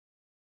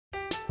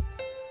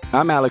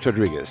I'm Alex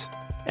Rodriguez.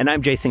 And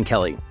I'm Jason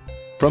Kelly.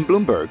 From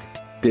Bloomberg,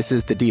 this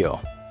is The Deal.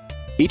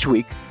 Each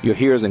week, you'll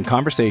hear us in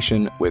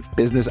conversation with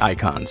business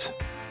icons.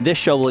 This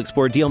show will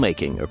explore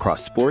deal-making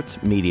across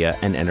sports, media,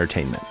 and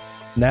entertainment.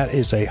 That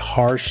is a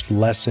harsh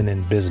lesson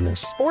in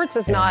business. Sports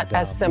is not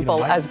as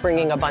simple as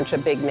bringing a bunch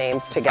of big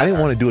names together. I didn't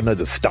want to do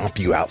another stomp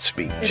you out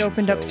speech. It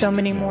opened up so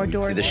many more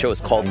doors. The show is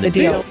called The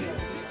Deal.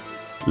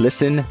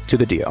 Listen to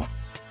The Deal.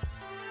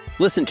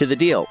 Listen to The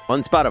Deal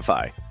on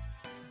Spotify.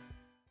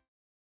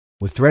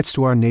 With threats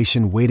to our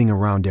nation waiting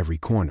around every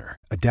corner,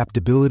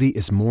 adaptability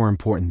is more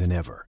important than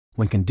ever.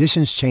 When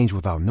conditions change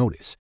without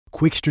notice,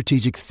 quick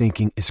strategic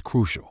thinking is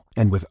crucial.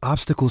 And with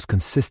obstacles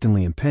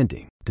consistently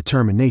impending,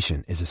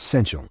 determination is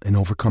essential in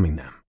overcoming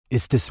them.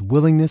 It's this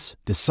willingness,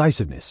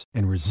 decisiveness,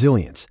 and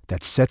resilience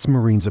that sets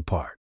Marines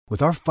apart.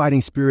 With our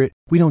fighting spirit,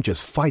 we don't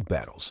just fight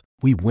battles,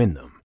 we win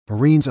them.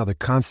 Marines are the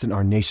constant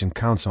our nation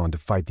counts on to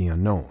fight the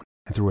unknown.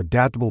 And through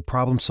adaptable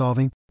problem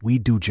solving, we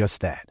do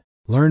just that.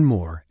 Learn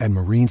more at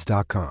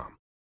marines.com.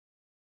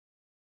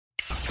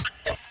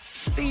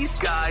 These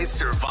guys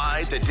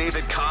survived the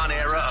David Kahn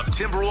era of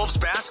Timberwolves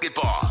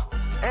basketball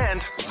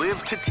and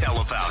live to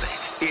tell about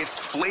it. It's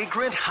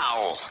Flagrant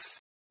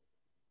Howls.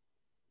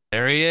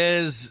 There he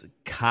is.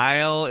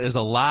 Kyle is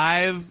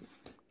alive.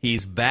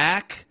 He's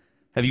back.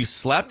 Have you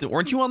slept?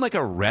 Weren't you on like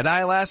a red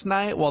eye last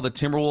night while the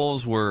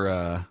Timberwolves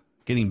were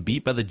getting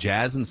beat by the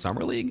Jazz in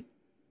Summer League?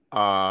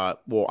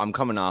 Well, I'm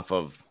coming off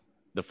of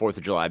the 4th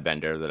of July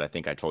bender that I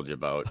think I told you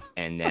about,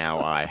 and now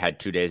I had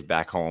 2 days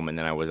back home, and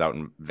then I was out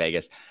in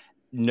Vegas.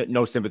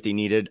 No sympathy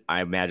needed.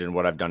 I imagine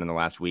what I've done in the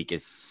last week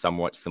is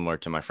somewhat similar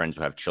to my friends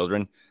who have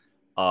children.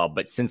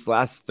 But since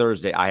last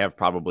Thursday, I have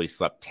probably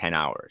slept 10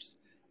 hours,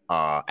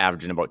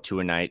 averaging about 2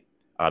 a night.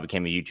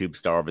 Became a YouTube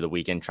star over the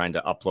weekend, trying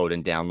to upload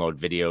and download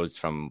videos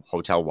from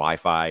hotel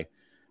Wi-Fi.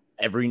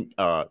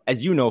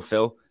 As you know,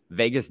 Phil,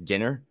 Vegas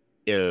dinner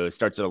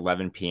starts at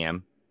 11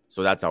 p.m.,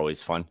 so that's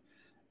always fun.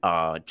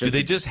 Do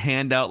they just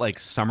hand out like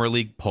Summer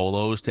League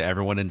polos to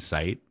everyone in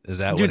sight? Is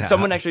that dude? What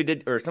Someone actually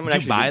did, or someone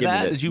did you actually buy did that?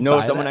 Give me this. Did you no,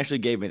 buy someone that? actually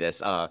gave me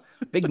this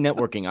big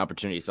networking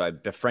opportunity. So I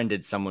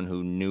befriended someone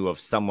who knew of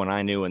someone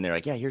I knew, and they're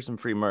like, "Yeah, here's some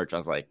free merch." I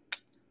was like,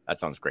 "That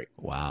sounds great."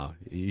 Wow!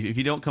 If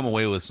you don't come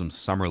away with some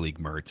Summer League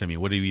merch, I mean,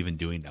 what are you even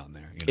doing down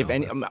there? You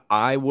know,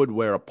 I would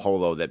wear a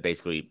polo that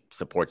basically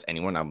supports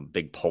anyone. I'm a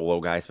big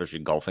polo guy, especially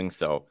golfing.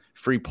 So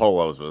free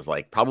polos was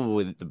like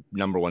probably the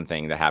number one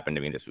thing that happened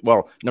to me this week.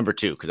 Well, number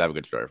 2, because I have a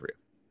good story for you.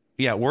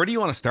 Yeah, where do you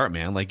want to start,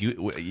 man? Like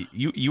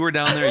you were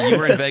down there. You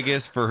were in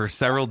Vegas for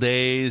several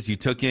days. You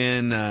took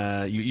in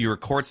you were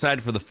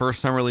courtside for the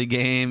first Summer League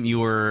game. You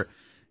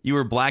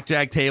were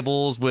blackjack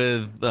tables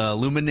with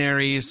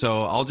luminaries.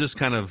 So I'll just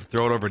kind of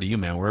throw it over to you,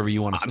 man. Wherever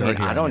you want to start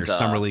here on your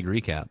Summer League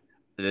recap.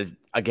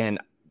 Again,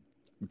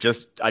 I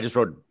just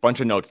wrote a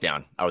bunch of notes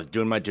down. I was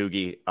doing my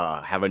doogie.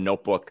 Have a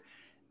notebook.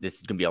 This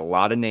is gonna be a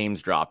lot of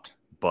names dropped,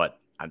 but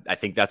I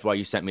think that's why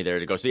you sent me there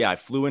to go. So yeah, I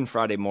flew in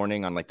Friday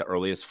morning on like the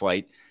earliest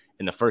flight.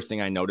 And the first thing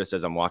I noticed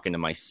as I'm walking to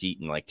my seat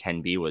in like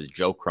 10B was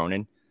Joe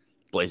Cronin,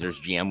 Blazers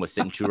GM, was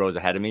sitting 2 rows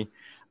ahead of me.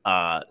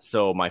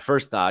 So my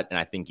first thought, and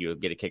I think you'll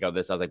get a kick out of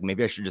this, I was like,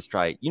 maybe I should just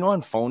try, on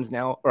phones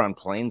now or on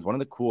planes, one of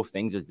the cool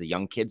things is the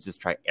young kids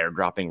just try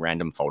airdropping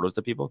random photos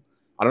to people.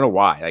 I don't know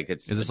why. Like,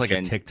 is this like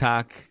a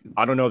TikTok?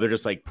 I don't know. They're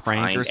just like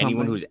prank or something?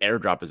 Anyone whose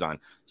airdrop is on.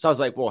 So I was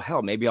like, well,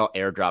 hell, maybe I'll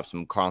airdrop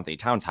some Karl-Anthony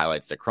Towns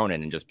highlights to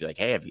Cronin and just be like,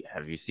 hey,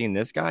 have you seen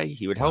this guy?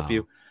 He would help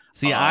you.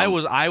 See, I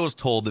was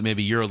told that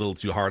maybe you're a little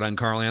too hard on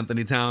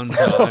Karl-Anthony Towns.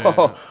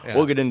 So, yeah.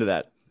 We'll get into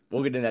that.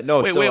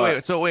 No,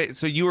 wait.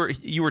 So you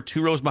were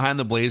 2 rows behind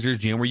the Blazers,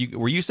 GM.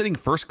 Were you sitting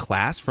first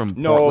class from?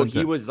 No, Portland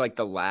he was like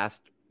the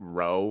last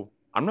row.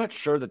 I'm not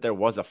sure that there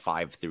was a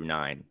 5 through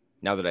 9.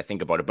 Now that I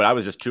think about it, but I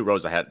was just 2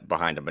 rows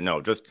behind him. But no,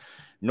 just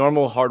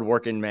normal,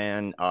 hardworking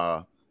man.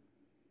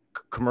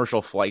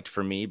 Commercial flight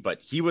for me,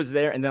 but he was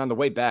there. And then on the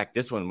way back,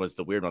 this one was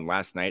the weird one.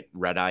 Last night,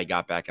 red eye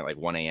got back at like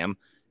 1 a.m.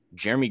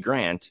 Jeremy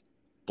Grant,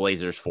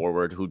 Blazers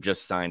forward, who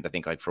just signed, I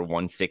think, like for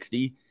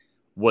 160,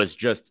 was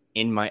just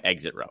in my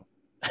exit row.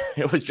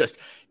 It was just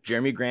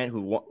Jeremy Grant,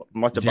 who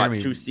must have bought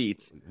 2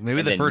 seats.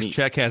 Maybe the first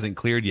check hasn't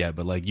cleared yet,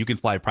 but like you can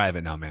fly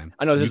private now, man.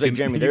 I know. There's like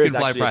Jeremy. There is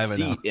actually a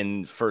seat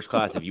in first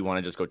class if you want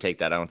to just go take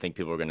that. I don't think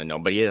people are going to know,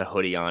 but he had a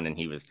hoodie on and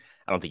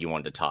I don't think he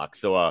wanted to talk.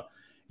 So,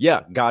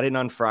 yeah, got in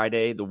on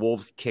Friday. The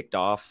Wolves kicked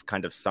off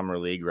kind of Summer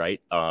League,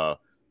 right?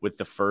 With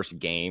the first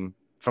game.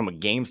 From a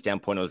game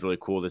standpoint, it was really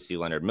cool to see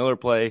Leonard Miller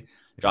play.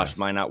 Josh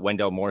Minott,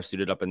 Wendell Moore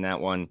suited up in that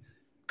one.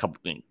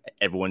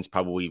 Everyone's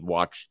probably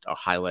watched a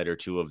highlight or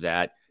 2 of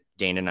that.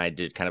 Dane and I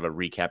did kind of a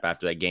recap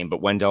after that game,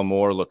 but Wendell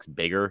Moore looks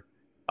bigger.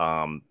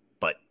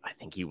 But I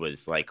think he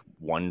was like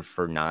 1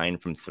 for 9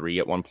 from 3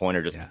 at one point,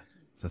 or just. Yeah.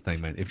 It's the thing,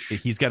 man. If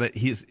he's got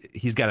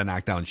to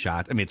knock down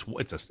shots. I mean,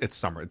 it's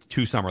summer. It's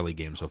 2 Summer League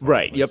games so far.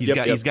 Right. Like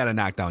he's got to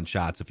knock down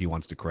shots if he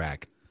wants to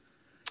crack.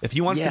 If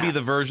he wants to be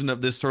the version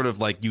of this sort of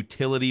like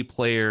utility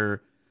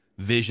player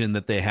vision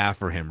that they have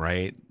for him,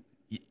 right?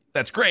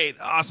 That's great,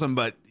 awesome,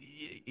 but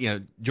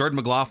Jordan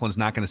McLaughlin's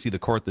not going to see the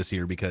court this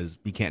year because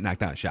he can't knock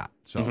down a shot.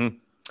 So,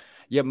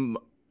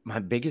 My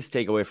biggest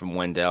takeaway from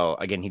Wendell,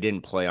 again, he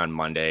didn't play on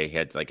Monday. He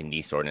had like a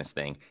knee soreness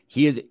thing.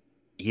 You'll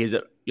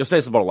say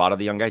this about a lot of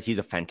the young guys. He's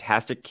a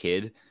fantastic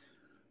kid,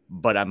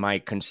 but my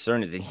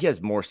concern is that he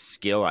has more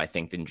skill, I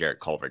think, than Jarrett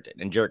Culver did.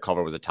 And Jarrett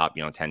Culver was a top,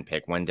 10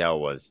 pick.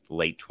 Wendell was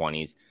late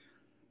 20s.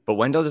 But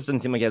Wendell just doesn't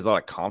seem like he has a lot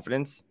of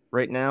confidence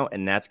right now,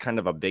 and that's kind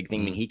of a big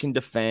thing. I mean, he can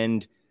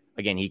defend.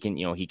 Again, he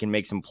can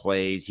make some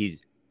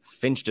plays.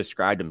 Finch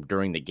described him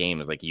during the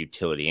game as like a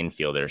utility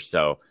infielder,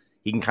 so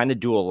he can kind of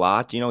do a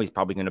lot. He's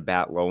probably going to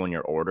bat low in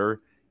your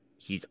order.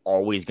 He's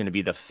always going to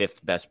be the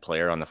 5th best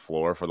player on the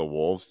floor for the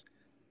Wolves.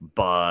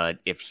 But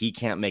if he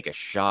can't make a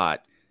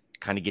shot, it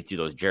kind of gets you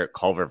those Jarrett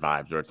Culver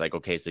vibes where it's like,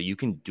 okay, so you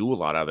can do a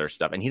lot of other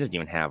stuff. And he doesn't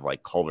even have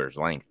like Culver's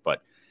length,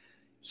 but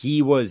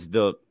he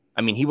wasn't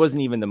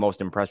even the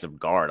most impressive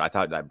guard. I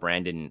thought that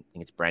I think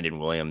it's Brandon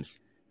Williams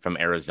from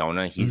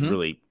Arizona. He's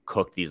really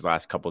cooked these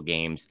last couple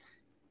games.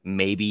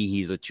 Maybe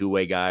he's a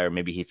two-way guy, or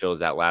maybe he fills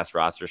that last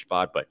roster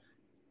spot, but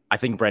I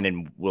think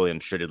Brandon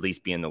Williams should at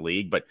least be in the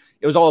league. But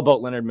it was all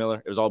about Leonard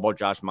Miller. It was all about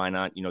Josh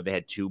Minot. They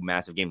had 2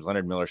 massive games.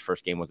 Leonard Miller's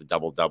first game was a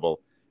double-double.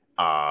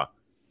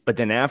 But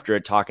then after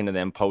it, talking to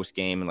them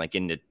post-game and like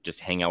getting to just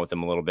hang out with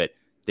them a little bit,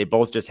 they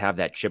both just have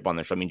that chip on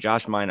their shoulder. I mean,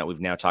 Josh Minot,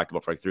 we've now talked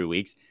about for like 3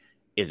 weeks,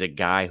 is a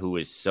guy who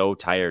is so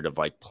tired of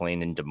like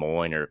playing in Des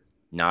Moines or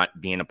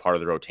not being a part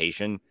of the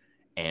rotation,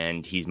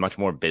 and he's much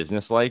more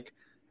businesslike.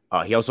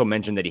 He also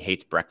mentioned that he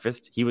hates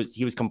breakfast. He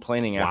was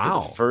complaining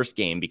after the first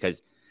game,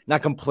 because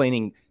not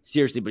complaining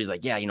seriously, but he's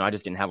like, yeah, I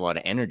just didn't have a lot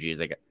of energy. He's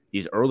like,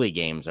 these early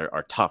games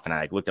are tough. And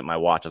I looked at my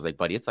watch. I was like,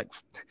 buddy, it's like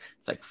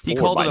 4 he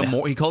called it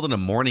a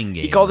morning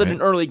game. He called it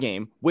an early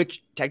game,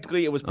 which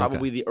technically it was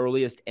probably the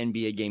earliest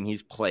NBA game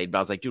he's played. But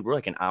I was like, dude, we're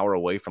like an hour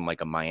away from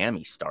like a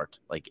Miami start,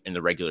 like in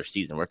the regular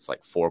season, where it's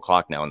like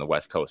 4:00 now on the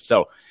West Coast.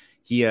 So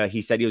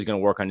he said he was going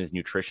to work on his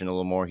nutrition a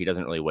little more. He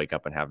doesn't really wake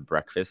up and have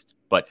breakfast,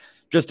 but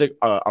just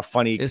a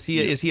funny. Is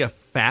he a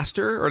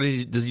faster, or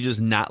does he just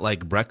not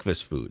like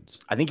breakfast foods?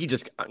 I think he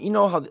just,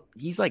 how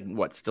he's like,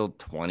 still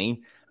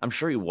 20. I'm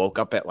sure he woke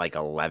up at like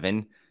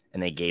 11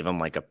 and they gave him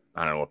like a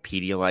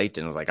Pedialyte,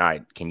 and was like, all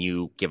right, can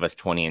you give us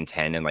 20 and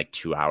 10 in like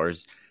 2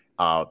 hours?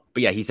 But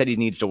yeah, he said he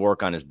needs to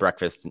work on his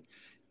breakfast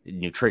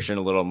nutrition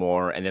a little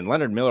more. And then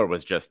Leonard Miller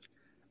was just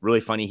really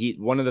funny.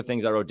 One of the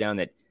things I wrote down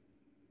that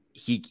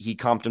he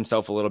comped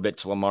himself a little bit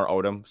to Lamar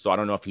Odom. So I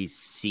don't know if he's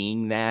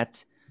seeing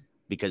that,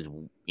 because,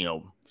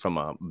 from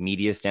a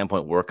media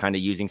standpoint, we're kind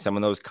of using some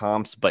of those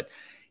comps, but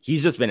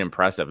he's just been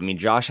impressive. I mean,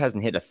 Josh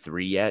hasn't hit a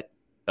 3 yet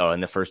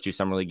in the first 2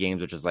 summer league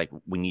games, which is like,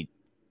 we need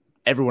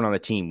everyone on the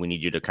team. We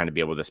need you to kind of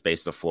be able to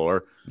space the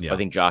floor. Yeah. I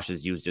think Josh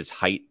has used his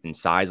height and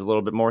size a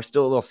little bit more,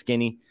 still a little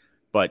skinny,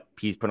 but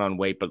he's put on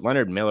weight. But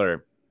Leonard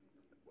Miller,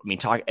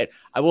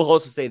 I will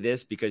also say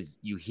this, because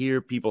you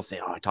hear people say,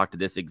 oh, I talked to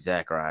this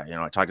exec, or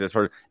I talked to this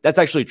person. That's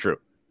actually true.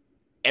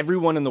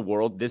 Everyone in the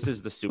world, this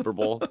is the Super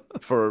Bowl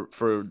for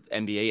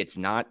NBA. It's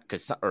not,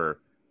 because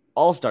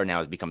All-Star now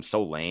has become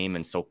so lame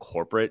and so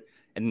corporate,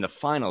 and in the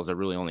finals are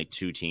really only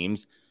 2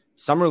 teams.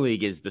 Summer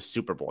League is the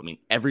Super Bowl. I mean,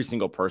 every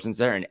single person's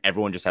there, and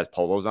everyone just has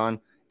polos on,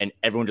 and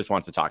everyone just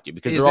wants to talk to you,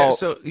 because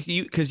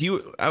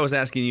I was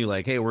asking you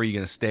like, hey, where are you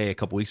going to stay a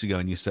couple weeks ago,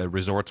 and you said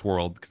Resorts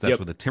World, because that's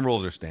where the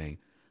Timberwolves are staying.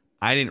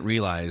 I didn't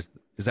realize,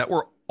 is that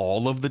where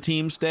all of the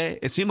teams stay?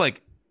 It seemed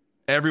like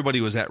everybody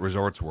was at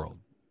Resorts World.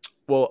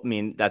 Well, I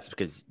mean, that's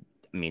because,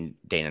 Dane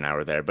and I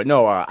were there. But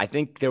no, I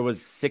think there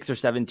was 6 or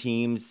 7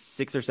 teams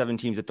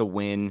at the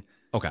Wynn.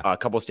 Okay. A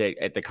couple stayed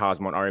at the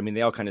Cosmo.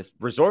 They all kind of,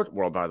 Resort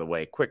World, by the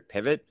way, quick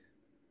pivot,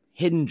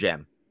 hidden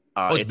gem.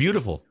 It's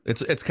beautiful.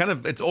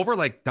 It's over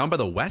like down by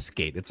the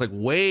Westgate. It's like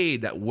way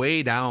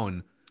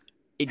down.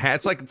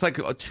 It's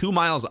like 2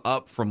 miles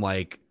up from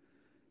like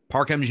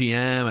Park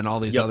MGM and all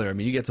these other.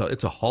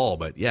 It's a haul,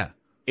 but yeah.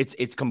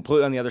 It's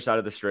completely on the other side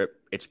of the strip.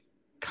 It's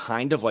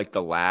kind of like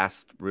the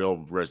last real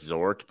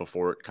resort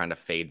before it kind of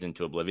fades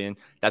into oblivion.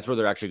 That's where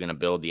they're actually going to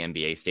build the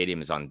NBA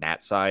stadium, is on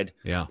that side.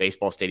 Yeah.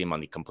 Baseball stadium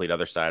on the complete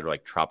other side, where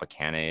like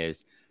Tropicana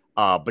is.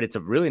 But it's a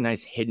really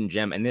nice hidden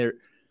gem. And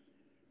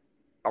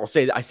I'll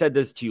say, I said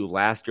this to you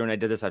last year when I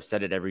did this. I've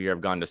said it every year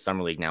I've gone to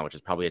Summer League now, which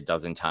is probably a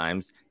dozen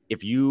times.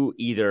 If you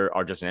either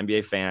are just an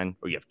NBA fan,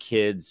 or you have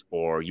kids,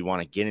 or you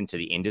want to get into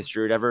the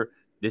industry or whatever,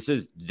 this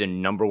is the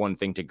number one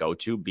thing to go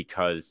to,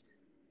 because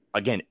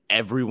again,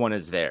 everyone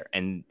is there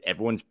and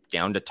everyone's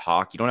down to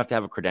talk. You don't have to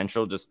have a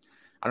credential. Just,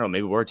 I don't know,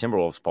 maybe wear a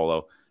Timberwolves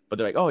polo, but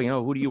they're like, oh,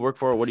 who do you work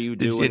for? What do you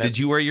do? Did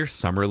you wear your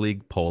Summer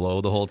League polo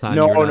the whole time?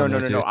 No.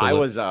 I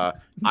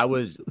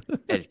was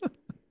as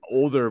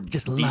older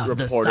just beat love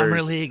reporters. The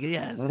Summer League.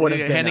 Yes.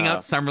 Handing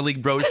out Summer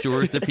League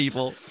brochures to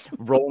people.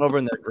 Rolling over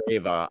in their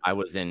grave. I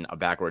was in a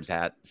backwards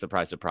hat,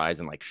 surprise,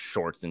 and like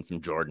shorts and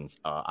some Jordans.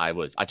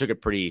 I took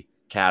it pretty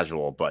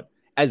casual, but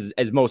as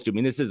most do.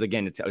 This is,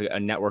 again, it's a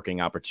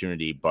networking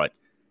opportunity, but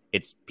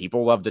it's,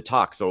 people love to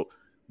talk. So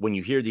when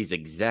you hear these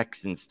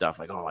execs and stuff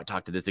like, oh, I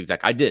talked to this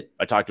exec. I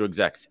talked to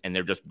execs, and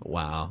they're just,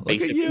 wow,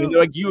 basically,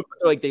 they're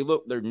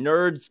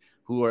nerds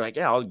who are like,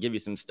 yeah, I'll give you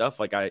some stuff.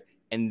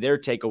 And their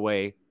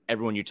takeaway,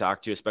 everyone you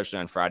talk to, especially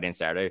on Friday and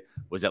Saturday,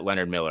 was that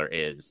Leonard Miller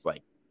is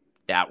like,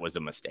 that was a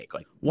mistake.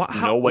 Like,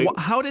 no way.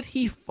 How did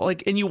he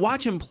like? And you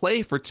watch him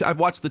play for. I've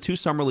watched the 2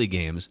 summer league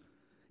games,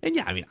 and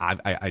yeah, I mean,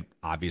 I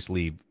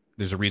obviously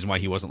there's a reason why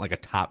he wasn't like a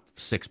top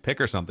 6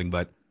 pick or something,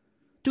 but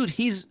dude,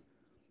 he's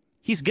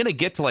gonna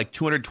get to like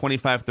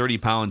 225, 30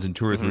 pounds in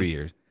 2 or 3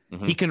 years.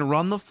 He can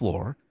run the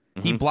floor.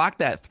 He blocked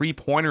that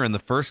 3-pointer in the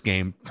first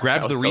game,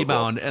 grabs the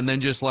rebound, and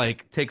then just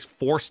like takes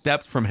 4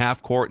 steps from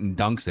half court and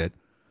dunks it.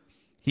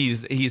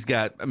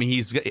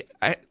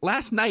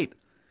 Last night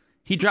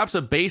he drops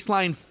a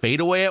baseline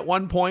fadeaway at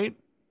one point,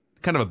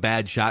 kind of a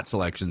bad shot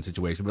selection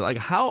situation. But like,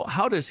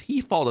 how does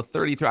he fall to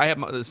 33? I have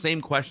the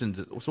same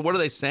questions. So what are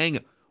they saying?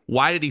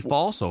 Why did he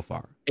fall so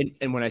far?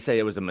 And when I say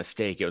it was a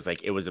mistake,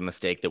 it was a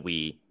mistake that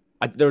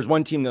there was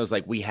one team that was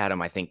like, we had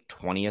him, I think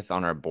 20th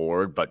on our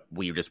board, but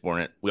we just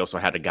weren't. We also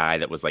had a guy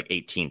that was like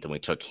 18th, and we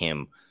took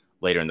him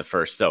later in the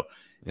first. So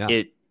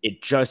it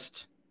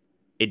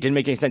didn't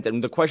make any sense.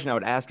 And the question I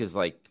would ask is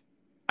like,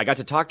 I got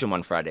to talk to him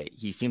on Friday.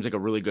 He seems like a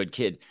really good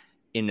kid.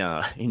 In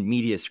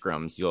media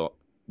scrums,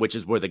 which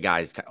is where the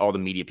guys, all the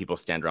media people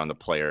stand around the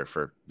player.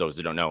 For those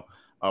who don't know,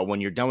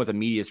 when you're done with a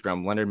media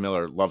scrum, Leonard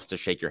Miller loves to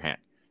shake your hand.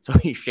 So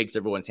he shakes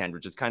everyone's hand,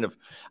 which is kind of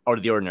out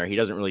of the ordinary. He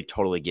doesn't really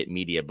totally get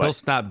media, but he'll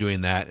stop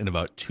doing that in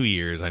about 2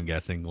 years, I'm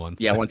guessing.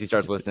 Once he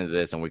starts listening to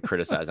this and we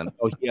criticize him.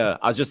 Oh yeah,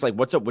 I was just like,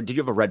 "What's up? Did you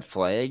have a red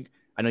flag?"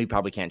 I know you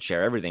probably can't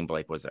share everything, but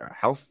like, was there a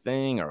health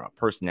thing or a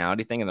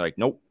personality thing? And they're like,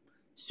 "Nope,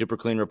 super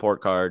clean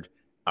report card."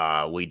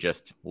 And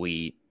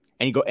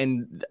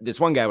this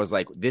one guy was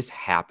like, "This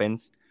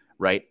happens,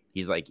 right?"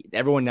 He's like,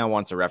 everyone now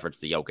wants to reference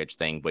the Jokic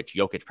thing, which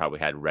Jokic probably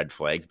had red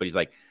flags, but he's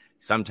like,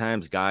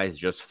 sometimes guys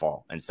just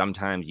fall, and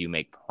sometimes you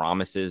make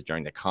promises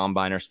during the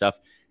combine or stuff,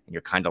 and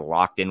you're kind of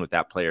locked in with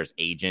that player's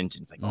agent.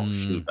 And it's like, oh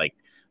shoot, like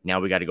now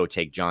we got to go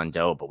take John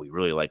Doe, but we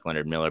really like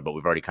Leonard Miller, but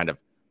we've already kind of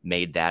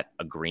made that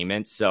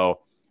agreement. So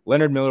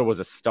Leonard Miller was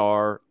a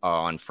star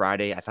on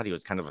Friday. I thought he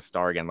was kind of a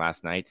star again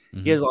last night.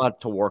 He has a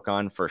lot to work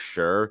on for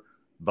sure,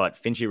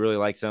 but Finchie really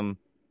likes him.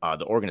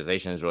 The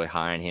organization is really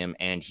high on him,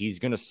 and he's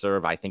going to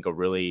serve, I think, a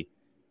really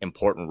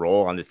important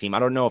role on this team. I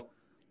don't know if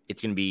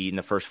it's going to be in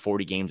the first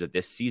 40 games of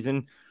this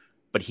season,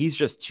 but he's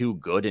just too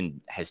good and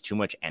has too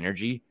much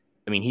energy.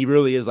 I mean, he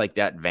really is like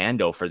that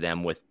Vando for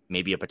them, with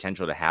maybe a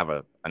potential to have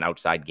an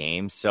outside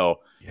game.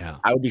 So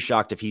I would be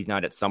shocked if he's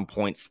not at some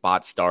point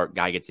spot start,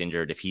 guy gets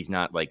injured, if he's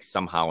not like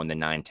somehow in the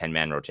 9-10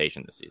 man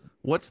rotation this season.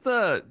 What's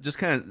the, just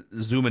kind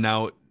of zooming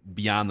out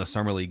beyond the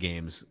summer league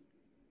games,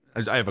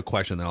 I have a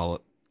question that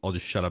I'll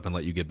just shut up and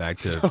let you get back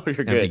to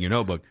emptying your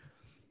notebook.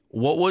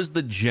 What was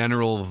the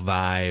general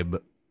vibe,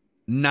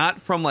 not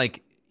from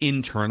like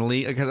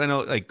internally, because I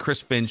know like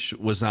Chris Finch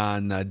was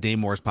on Dave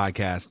Moore's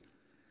podcast.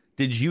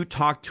 Did you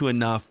talk to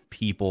enough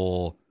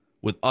people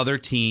with other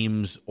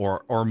teams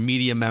or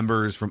media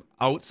members from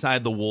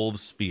outside the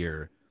Wolves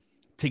sphere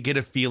to get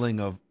a feeling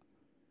of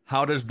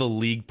how does the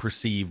league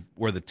perceive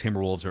where the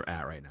Timberwolves are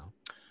at right now?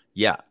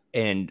 Yeah,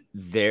 and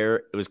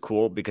it was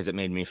cool because it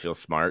made me feel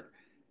smart.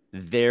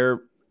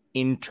 Their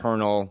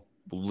internal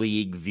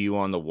league view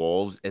on the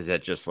Wolves is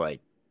that just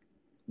like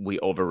we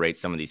overrate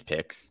some of these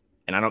picks.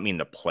 And I don't mean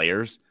the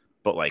players,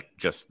 but like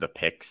just the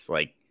picks.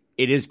 Like,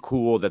 it is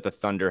cool that the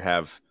Thunder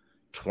have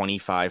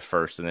 25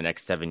 firsts in the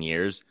next 7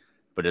 years,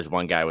 but as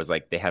one guy was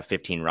like, they have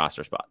 15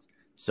 roster spots.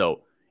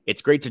 So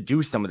it's great to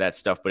do some of that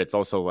stuff, but it's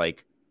also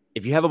like,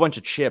 if you have a bunch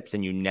of chips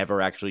and you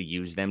never actually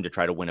use them to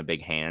try to win a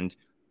big hand,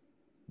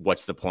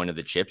 what's the point of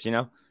the chips, you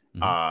know?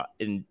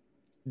 And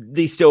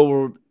they still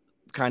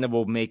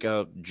will make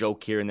a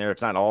joke here and there.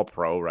 It's not all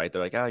pro, right?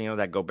 They're like, oh, you know,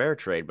 that Gobert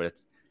trade, but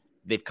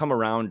they've come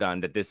around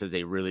on that this is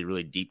a really,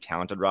 really deep,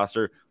 talented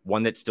roster,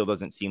 one that still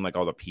doesn't seem like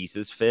all the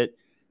pieces fit.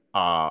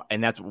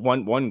 And that's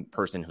one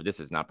person who, this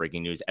is not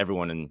breaking news,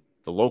 everyone in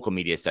the local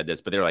media said this,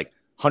 but they're like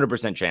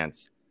 100%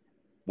 chance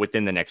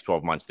within the next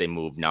 12 months they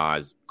move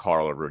Nas,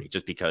 Carl, or Rudy,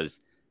 just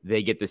because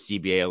they get the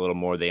CBA a little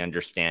more, they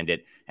understand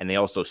it, and they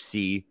also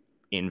see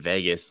in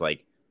Vegas,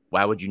 like,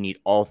 why would you need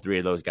all three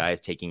of those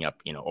guys taking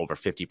up, you know, over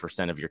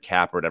 50% of your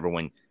cap or whatever,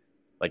 when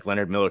like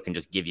Leonard Miller can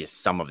just give you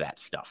some of that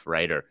stuff,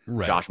 right? Or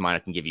Josh Minor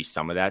can give you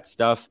some of that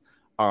stuff.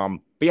 But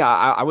yeah,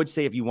 I would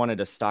say if you wanted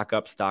to stock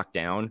up, stock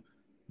down,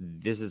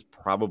 this is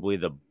probably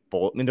the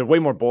bull. I mean, they're way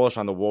more bullish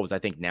on the Wolves, I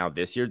think, now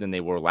this year than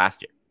they were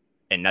last year.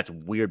 And that's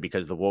weird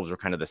because the Wolves were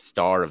kind of the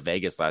star of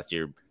Vegas last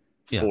year,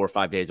 4 or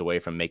 5 days away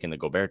from making the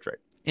Gobert trade.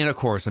 And of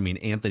course, I mean,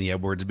 Anthony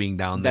Edwards being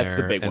down there,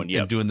 that's the big one,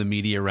 and doing the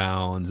media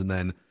rounds. And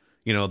then,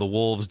 you know, the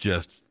Wolves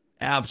just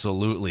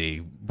absolutely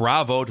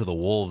bravo to the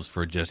Wolves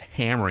for just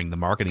hammering the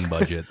marketing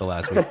budget the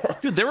last week.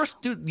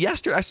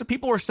 Yesterday, I saw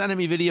people were sending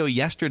me video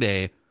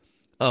yesterday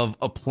of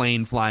a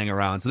plane flying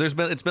around. So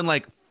it's been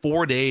like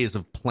 4 days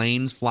of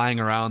planes flying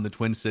around the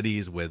Twin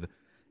Cities with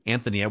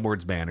Anthony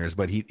Edwards banners,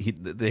 but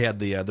they had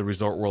the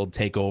Resort World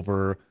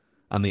takeover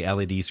on the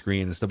LED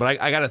screen and stuff.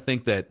 But I got to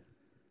think that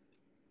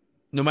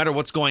no matter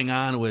what's going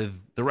on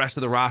with the rest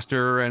of the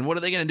roster and what are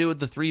they going to do with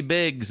the three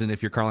bigs, and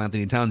if you're Karl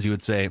Anthony Towns, you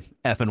would say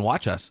F and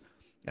watch us,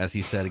 as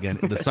he said again,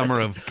 the summer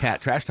of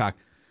cat trash talk.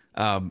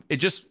 It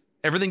just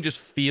everything just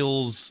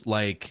feels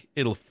like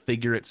it'll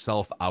figure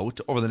itself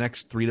out over the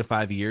next 3 to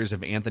 5 years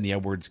if Anthony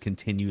Edwards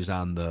continues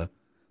on the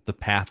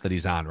path that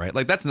he's on, right?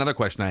 Like, that's another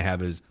question I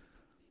have is,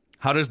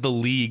 how does the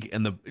league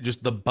and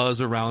the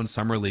buzz around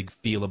Summer League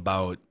feel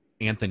about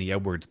Anthony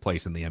Edwards'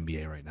 place in the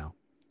NBA right now?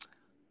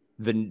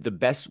 The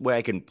best way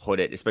I can put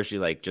it, especially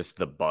like just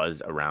the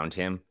buzz around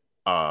him,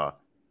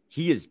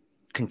 he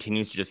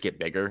continues to just get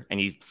bigger, and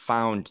he's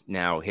found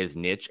now his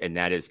niche, and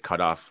that is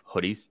cut off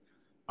hoodies.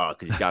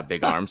 Because he's got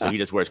big arms, so he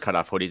just wears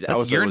cutoff hoodies.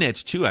 That's your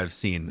niche too, I've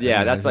seen.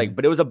 Yeah, that's like,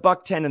 but it was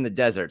 $110 in the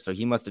desert, so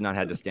he must have not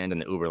had to stand in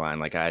the Uber line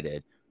like I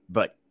did.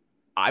 But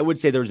I would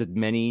say there's as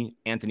many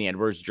Anthony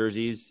Edwards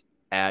jerseys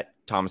at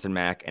Thomas and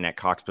Mack and at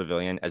Cox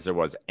Pavilion as there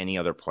was any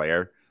other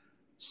player.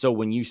 So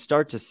when you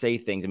start to say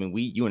things, I mean,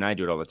 you and I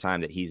do it all the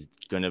time, that he's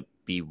going to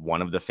be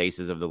one of the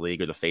faces of the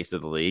league or the face of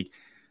the league.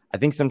 I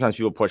think sometimes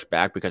people push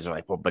back because they're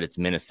like, well, but it's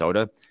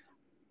Minnesota.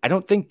 I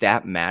don't think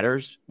that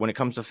matters when it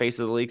comes to face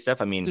of the league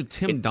stuff. I mean, dude,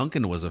 Tim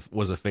Duncan was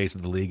a face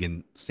of the league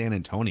in San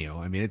Antonio.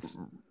 I mean,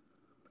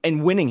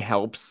 and winning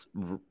helps,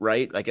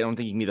 right? Like, I don't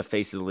think you can be the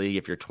face of the league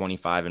if you're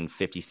 25 and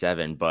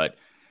 57, but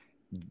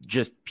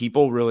just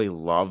people really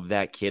love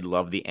that kid,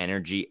 love the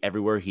energy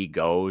everywhere he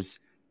goes.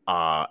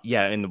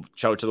 Yeah, and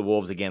shout out to the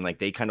Wolves again. Like,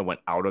 they kind of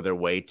went out of their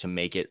way to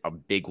make it a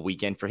big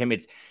weekend for him.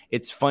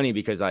 It's funny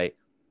because I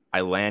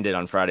landed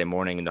on Friday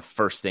morning, and the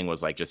first thing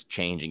was like just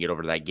change and get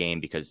over to that game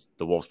because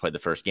the Wolves played the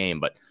first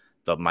game. But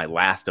my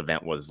last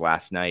event was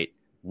last night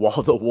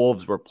while the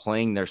Wolves were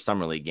playing their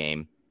Summer League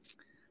game.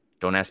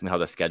 Don't ask me how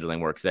the scheduling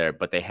works there,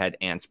 but they had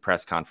Ant's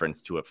press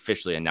conference to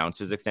officially announce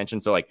his extension.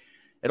 So like,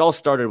 it all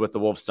started with the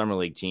Wolves Summer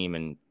League team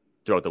and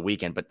throughout the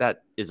weekend, but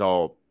that is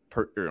all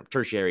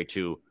tertiary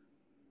to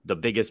the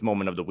biggest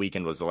moment of the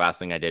weekend was the last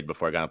thing I did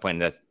before I got on the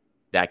plane.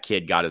 That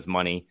kid got his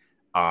money,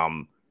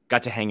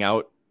 got to hang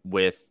out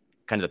with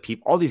kind of the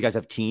people. All these guys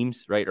have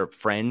teams, right? Or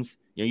friends.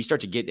 You know, you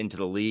start to get into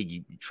the league,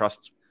 you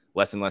trust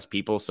less and less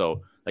people.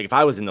 So like, if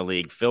I was in the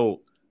league,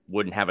 Phil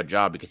wouldn't have a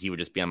job because he would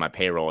just be on my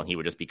payroll and he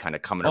would just be kind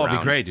of coming around. Oh, it'd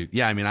be great, dude.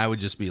 Yeah, I mean, I would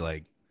just be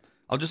like,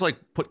 I'll just like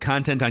put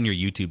content on your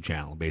YouTube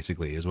channel,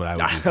 basically, is what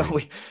I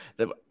would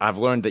do. I've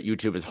learned that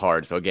YouTube is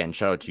hard. So again,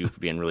 shout out to you for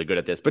being really good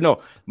at this. But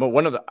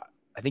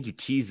I think you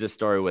teased this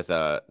story with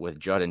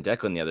Judd and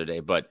Declan the other day.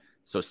 But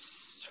so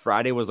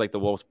Friday was like the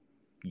Wolves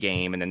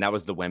game, and then that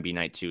was the Wemby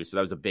night too. So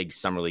that was a big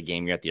Summer League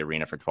game. You're at the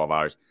arena for 12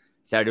 hours.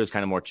 Saturday was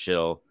kind of more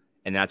chill.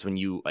 And that's when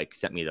you like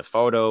sent me the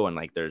photo, and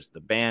like there's the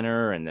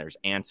banner and there's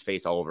Ant's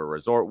face all over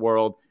Resort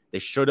World. They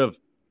should have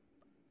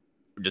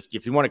just,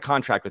 if you want to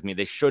contract with me,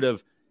 they should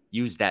have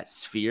used that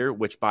sphere,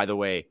 which by the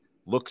way,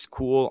 looks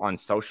cool on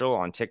social,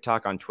 on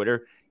TikTok, on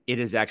Twitter. It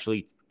is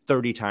actually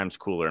 30 times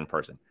cooler in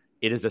person.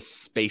 It is a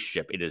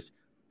spaceship. It is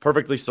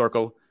perfectly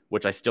circle,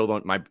 which I still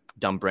don't, my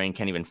dumb brain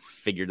can't even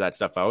figure that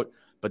stuff out,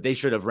 but they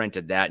should have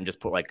rented that and just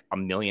put like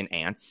 1 million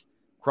ants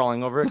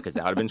crawling over it, because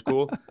that would have been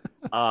cool.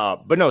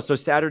 But no, so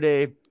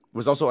Saturday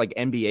was also like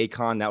NBA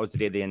Con. That was the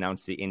day they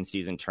announced the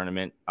in-season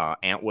tournament.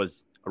 Ant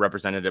was a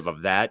representative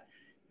of that.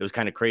 It was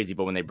kind of crazy,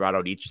 but when they brought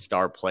out each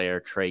star player,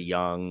 Trae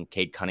Young,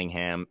 Cade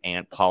Cunningham,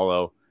 Ant,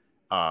 Paulo,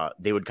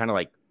 they would kind of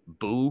like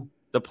boo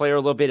the player a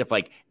little bit. If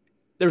like,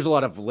 there's a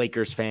lot of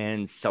Lakers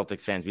fans,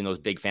 Celtics fans, being those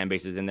big fan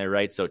bases in there,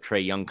 right? So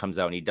Trae Young comes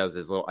out and he does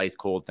his little ice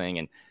cold thing,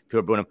 and people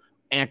are booing him.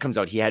 Ant comes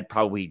out, he had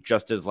probably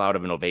just as loud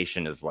of an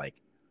ovation as like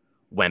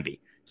Wemby.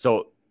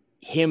 So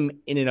him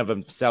in and of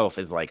himself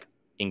is like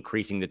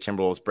increasing the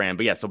Timberwolves brand.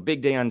 But yeah, so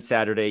big day on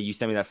Saturday. You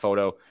sent me that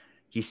photo.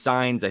 He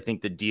signs, I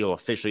think, the deal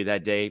officially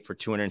that day for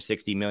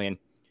 $260 million.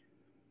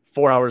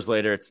 4 hours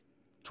later, it's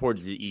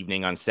towards the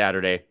evening on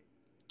Saturday.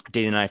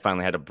 Dana and I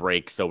finally had a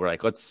break, so we're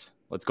like, let's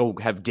go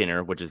have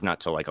dinner, which is not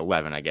till like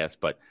 11, I guess,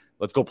 but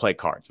let's go play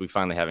cards. We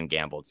finally haven't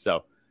gambled.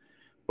 So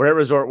we're at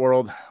Resort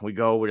World.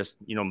 We're just,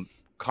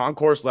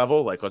 concourse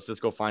level. Like, let's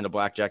just go find a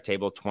blackjack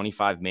table,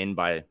 25 min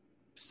by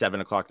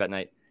 7 o'clock that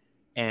night.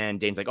 And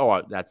Dane's like,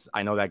 oh,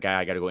 I know that guy.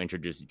 I got to go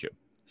introduce you to.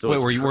 So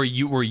wait, were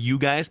you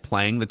guys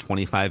playing the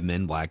 25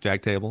 min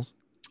blackjack tables?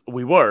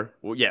 We were.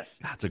 Well, yes.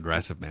 That's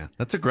aggressive, man.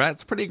 It's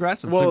pretty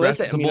aggressive. Well, it's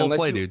a bold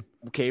play, dude.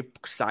 Okay,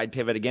 side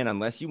pivot again.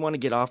 Unless you want to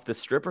get off the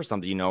strip or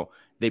something,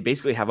 they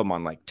basically have them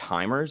on like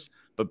timers.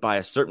 But by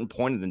a certain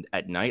point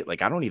at night,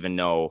 like I don't even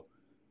know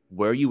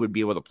where you would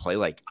be able to play.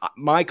 Like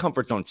my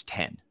comfort zone's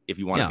 10, if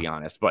you want to be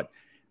honest. But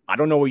I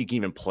don't know where you can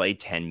even play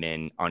 10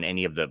 min on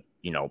any of the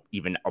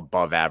even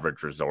above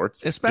average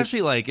resorts.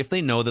 Especially like if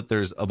they know that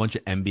there's a bunch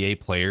of NBA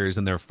players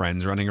and their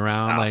friends running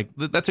around, like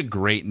that's a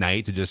great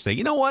night to just say,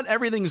 you know what,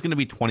 everything's going to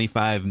be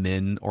 25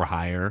 min or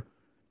higher,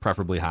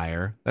 preferably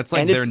higher. That's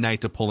like their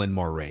night to pull in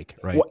more rake,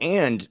 right? Well,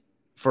 and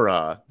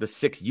for the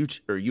 6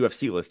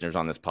 UFC listeners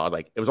on this pod,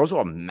 like it was also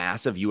a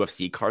massive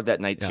UFC card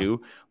that night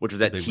too, which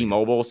was at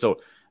T-Mobile.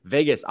 So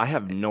Vegas, I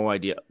have no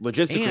idea.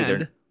 Logistically,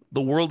 and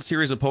the World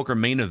Series of Poker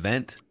main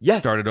event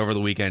started over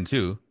the weekend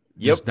too.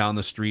 Just down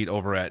the street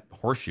over at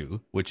Horseshoe,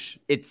 which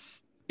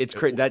it's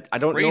crazy. That I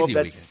don't know if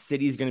that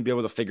city's going to be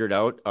able to figure it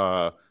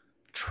out.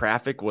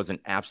 Traffic was an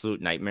absolute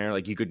nightmare.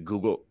 Like you could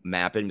Google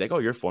map it and be like, oh,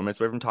 you're 4 minutes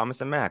away from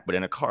Thomas and Mack, but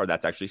in a car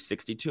that's actually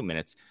 62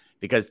 minutes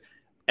because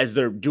as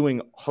they're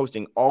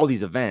hosting all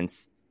these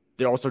events,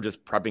 they're also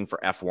just prepping for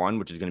F1,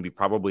 which is going to be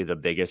probably the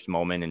biggest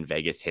moment in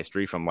Vegas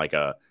history from like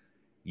a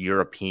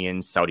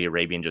European, Saudi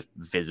Arabian, just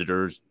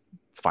visitors,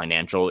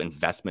 financial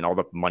investment, all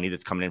the money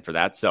that's coming in for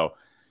that. So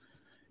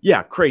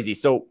yeah, crazy.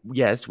 So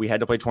yes, we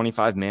had to play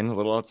 25 men, a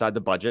little outside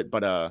the budget,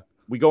 but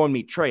we go and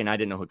meet Trey, and I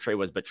didn't know who Trey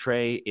was, but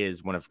Trey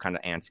is one of kind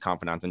of Ant's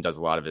confidants and does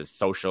a lot of his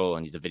social,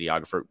 and he's a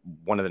videographer,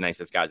 one of the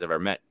nicest guys I've ever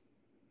met.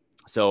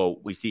 So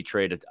we see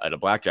Trey at a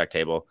blackjack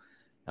table.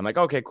 I'm like,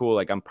 okay, cool.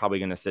 Like, I'm probably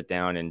going to sit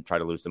down and try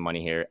to lose some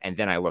money here. And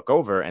then I look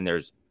over, and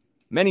there's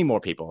many more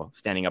people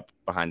standing up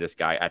behind this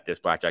guy at this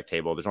blackjack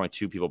table. There's only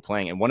 2 people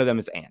playing, and one of them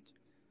is Ant.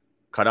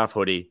 Cut off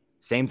hoodie,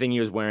 same thing he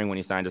was wearing when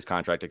he signed his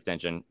contract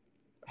extension,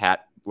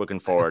 hat, looking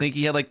forward. I think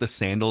he had like the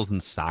sandals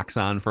and socks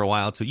on for a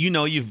while too.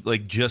 You've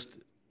like just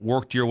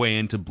worked your way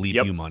into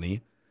bleep you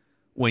money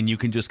when you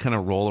can just kind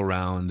of roll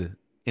around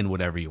in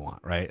whatever you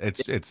want, right?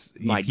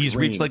 He's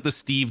reached like the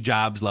Steve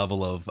Jobs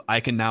level of,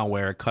 I can now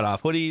wear cut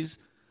off hoodies.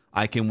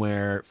 I can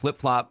wear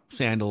flip-flop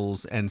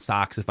sandals and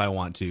socks if I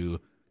want to,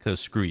 because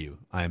screw you.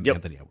 I'm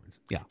Anthony Edwards.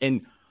 Yeah.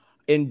 And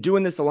in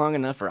doing this long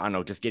enough, or I don't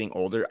know, just getting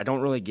older, I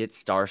don't really get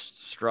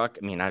starstruck.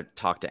 I mean, I've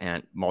talked to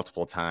Ant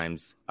multiple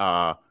times,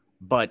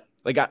 but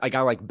like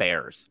I like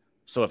bears.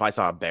 So if I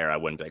saw a bear, I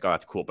wouldn't be like, oh,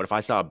 that's cool. But if I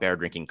saw a bear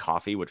drinking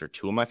coffee, which are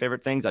 2 of my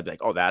favorite things, I'd be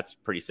like, oh, that's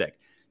pretty sick.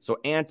 So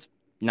Ant,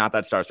 not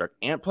that starstruck.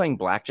 Ant playing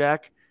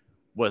blackjack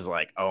was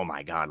like, oh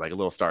my God, like a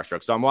little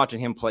starstruck. So I'm watching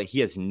him play. He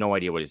has no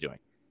idea what he's doing.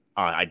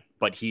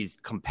 But he's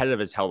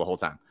competitive as hell the whole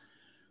time.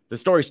 The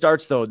story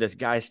starts, though, this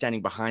guy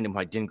standing behind him, who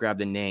I didn't grab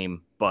the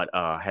name, but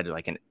had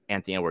like an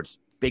Anthony Edwards,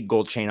 big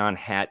gold chain on,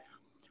 hat,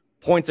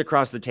 points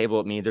across the table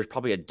at me. There's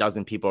probably a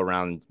dozen people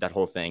around that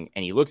whole thing.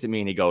 And he looks at me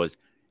and he goes,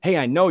 hey,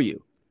 I know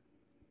you.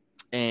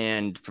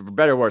 And for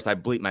better or worse, I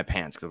bleep my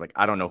pants because like,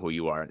 I don't know who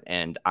you are.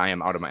 And I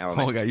am out of my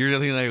element. Oh, my God. You're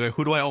thinking like,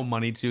 who do I owe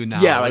money to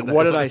now? Yeah, like,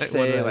 what did I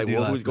say? Like,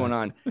 who's going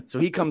on? So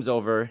he comes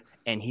over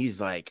and he's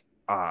like,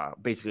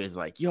 basically is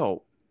like,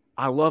 yo,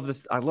 I love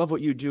this. I love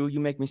what you do. You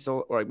make me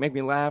make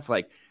me laugh.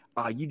 Like,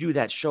 you do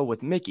that show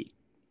with Mickey.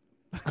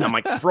 And I'm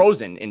like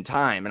frozen in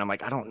time. And I'm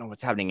like, I don't know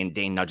what's happening. And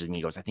Dane nudges me.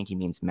 He goes, I think he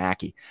means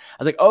Mackie.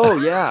 I was like, oh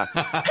yeah.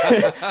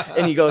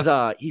 And he goes,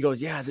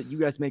 yeah, you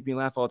guys make me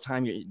laugh all the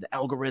time. The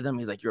algorithm.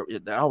 He's like,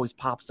 that always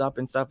pops up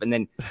and stuff. And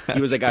then he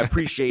was like, I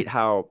appreciate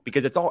how,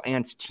 because it's all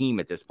Ant's team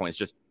at this point. It's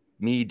just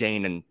me,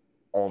 Dane, and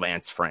all of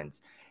Ant's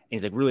friends. And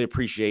he's like, really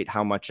appreciate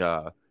how much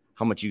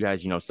you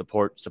guys,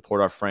 support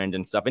our friend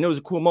and stuff. And it was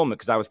a cool moment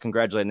because I was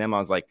congratulating them. I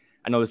was like,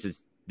 I know this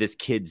is this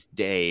kid's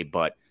day,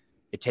 but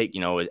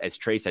as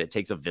Trey said, it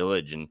takes a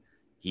village. And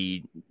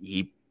he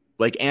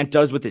like Ant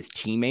does with his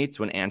teammates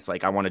when Ant's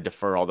like, I want to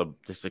defer all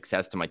the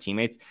success to my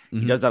teammates. Mm-hmm.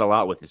 He does that a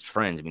lot with his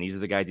friends. I mean, these are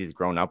the guys he's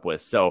grown up with.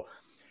 So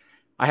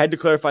I had to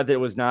clarify that it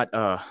was not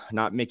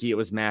Mickey, it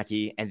was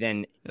Mackie. And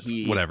then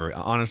whatever,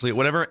 honestly,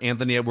 whatever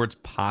Anthony Edwards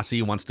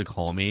posse wants to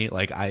call me,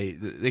 like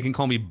they can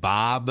call me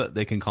Bob,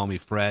 they can call me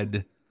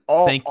Fred.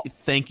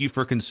 Thank you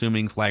for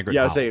consuming Flagrant.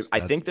 Yeah, I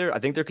think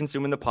they're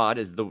consuming the pod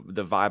is the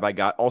vibe I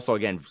got. Also,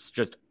 again,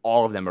 just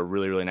all of them are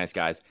really, really nice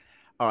guys.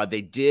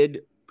 He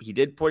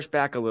did push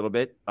back a little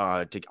bit.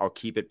 I'll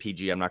keep it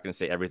PG. I'm not going to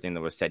say everything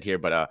that was said here,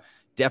 but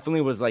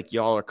definitely was like,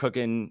 y'all are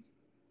cooking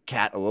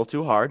Cat a little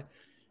too hard.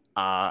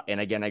 And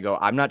again, I go,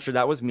 I'm not sure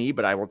that was me,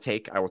 but I will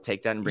take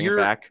that and bring it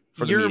back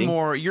for the meeting.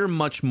 You're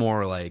much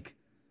more like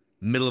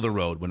middle of the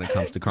road when it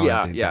comes to Carl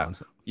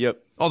Towns.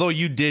 Yep. Although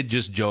you did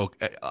just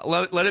joke,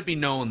 let it be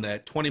known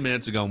that 20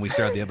 minutes ago when we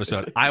started the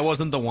episode, I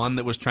wasn't the one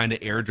that was trying to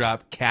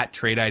airdrop Cat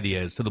trade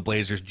ideas to the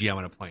Blazers GM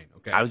on a plane.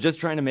 Okay, I was just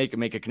trying to make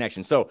a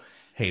connection. So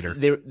hater,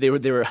 they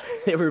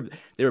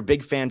were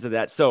big fans of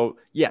that. So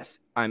yes,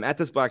 I'm at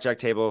this blackjack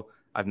table.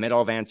 I've met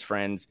all Vance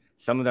friends.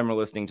 Some of them are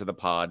listening to the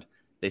pod.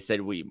 They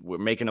said we're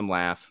making them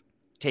laugh.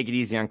 Take it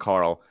easy on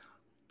Carl.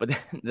 But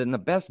then the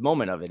best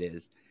moment of it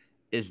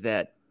is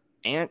that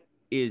Ant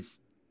is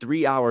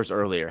 3 hours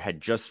earlier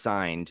had just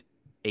signed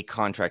a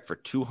contract for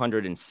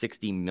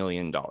 $260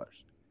 million.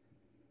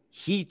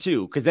 He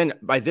too, because then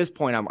by this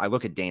point I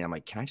look at Dane. I'm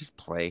like, can I just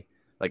play?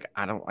 Like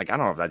I don't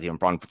know if that's even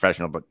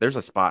professional, but there's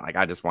a spot. Like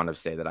I just want to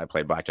say that I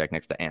played blackjack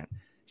next to Ant.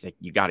 He's like,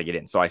 you got to get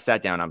in. So I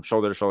sat down. I'm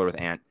shoulder to shoulder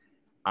with Ant.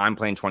 I'm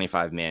playing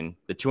 25 min.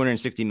 The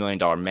 $260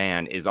 million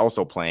man is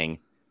also playing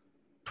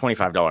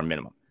 $25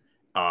 minimum,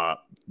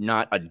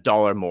 not a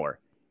dollar more.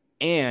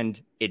 And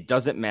it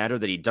doesn't matter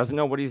that he doesn't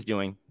know what he's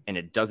doing. And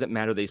it doesn't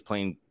matter that he's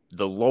playing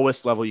the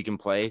lowest level you can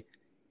play.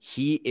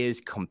 He is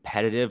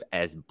competitive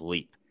as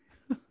bleep.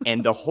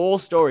 And the whole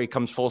story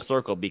comes full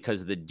circle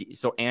because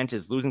so Ant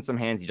is losing some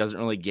hands. He doesn't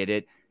really get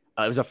it.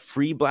 It was a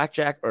free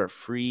blackjack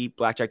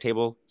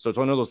table. So it's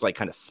one of those like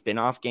kind of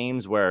spin-off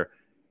games where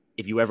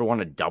if you ever want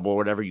to double or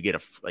whatever, you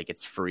get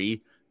it's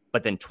free,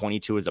 but then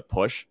 22 is a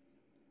push.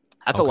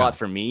 That's a lot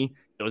for me.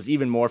 It was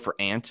even more for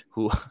Ant,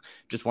 who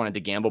just wanted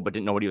to gamble but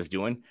didn't know what he was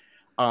doing.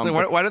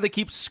 Why do they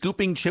keep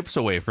scooping chips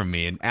away from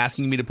me and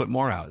asking me to put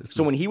more out?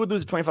 So when he would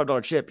lose a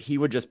 $25 chip, he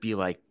would just be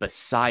like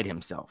beside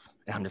himself.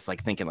 And I'm just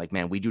like thinking like,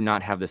 man, we do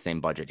not have the same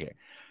budget here.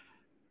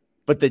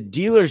 But the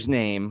dealer's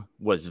name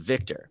was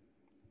Victor.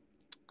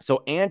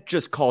 So Ant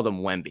just called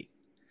him Wemby.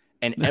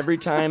 And every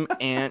time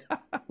Ant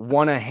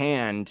won a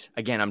hand,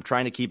 again, I'm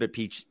trying to keep it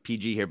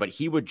PG here, but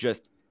he would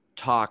just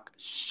talk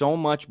so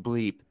much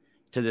bleep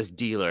to this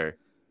dealer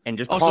and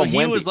just call him he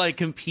Wemby. was like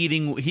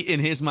competing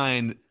in his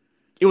mind.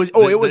 It was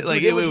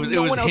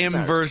him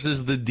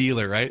versus the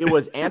dealer, right? It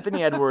was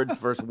Anthony Edwards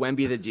versus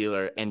Wemby the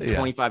dealer, and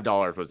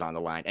 $25 was on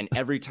the line. And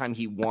every time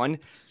he won,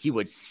 he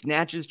would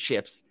snatch his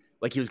chips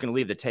like he was going to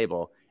leave the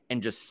table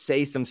and just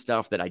say some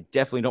stuff that I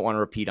definitely don't want to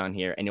repeat on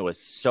here. And it was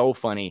so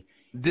funny.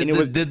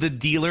 Did the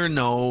dealer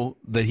know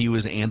that he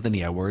was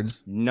Anthony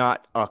Edwards?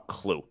 Not a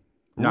clue.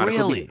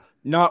 Really?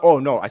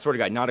 No, I swear to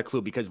God, not a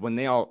clue, because when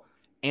they all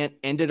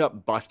ended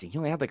up busting, he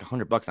only had like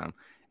 $100 on him,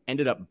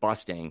 ended up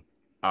busting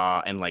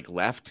and like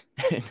left.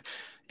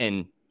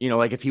 And,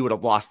 like if he would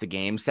have lost the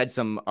game, said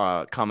some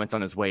comments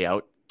on his way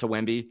out to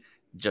Wemby,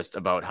 just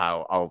about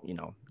how,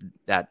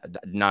 that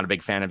not a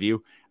big fan of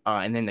you.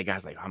 And then the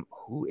guy's like,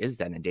 who is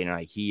that? And Dana,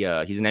 like, he's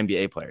an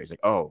NBA player. He's like,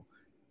 oh.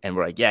 And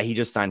we're like, yeah, he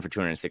just signed for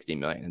 $260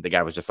 million. And the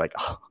guy was just like,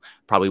 oh,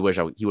 probably wish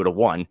he would have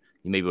won.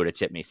 He maybe would have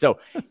tipped me. So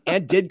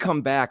Ant did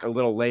come back a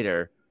little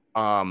later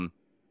and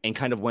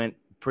kind of went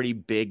pretty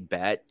big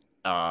bet,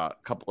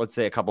 let's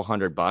say a couple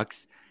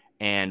 $100,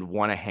 and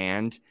won a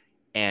hand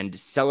and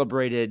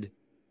celebrated,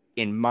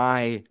 in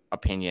my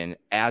opinion,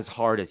 as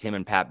hard as him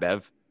and Pat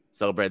Bev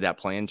celebrated that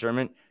play-in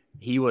tournament.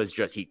 He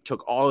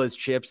took all his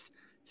chips,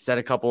 said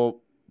a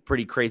couple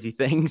pretty crazy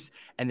things,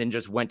 and then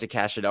just went to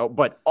cash it out.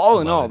 But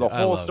all in all, the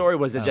whole story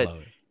was that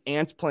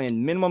Ant's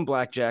playing minimum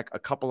blackjack a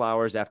couple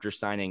hours after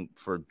signing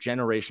for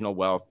generational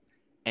wealth,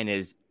 and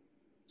is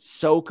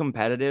so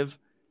competitive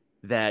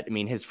that,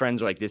 his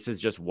friends are like, this is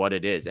just what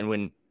it is. And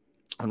when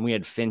we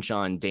had Finch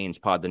on Dane's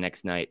pod the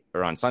next night,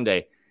 or on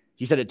Sunday,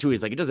 he said it too.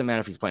 He's like, it doesn't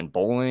matter if he's playing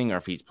bowling or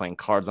if he's playing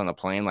cards on the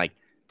plane. Like,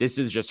 this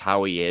is just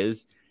how he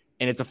is.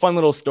 And it's a fun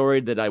little story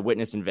that I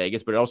witnessed in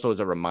Vegas, but it also is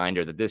a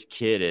reminder that this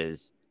kid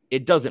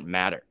it doesn't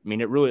matter.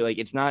 It really, like,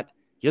 it's not,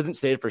 he doesn't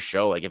say it for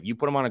show. Like, if you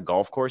put him on a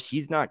golf course,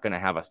 he's not going to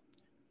have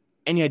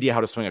any idea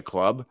how to swing a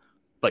club,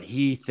 but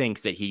he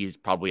thinks that he's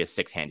probably a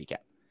 6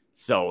 handicap.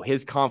 So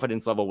his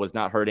confidence level was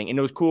not hurting. And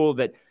it was cool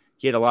that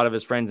he had a lot of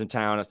his friends in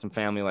town and some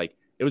family. Like,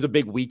 it was a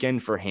big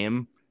weekend for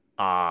him.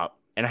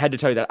 And I had to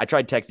tell you that I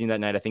tried texting that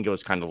night. I think it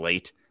was kind of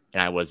late,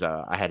 and I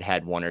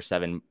had 1 or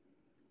 7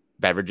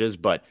 beverages,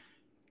 but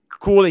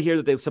cool to hear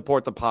that they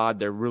support the pod.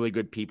 They're really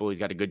good people. He's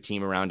got a good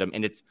team around him,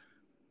 and it's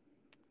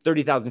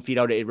 30,000 feet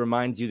out. It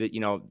reminds you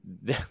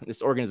that,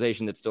 this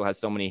organization that still has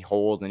so many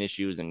holes and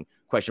issues and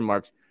question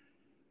marks.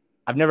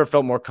 I've never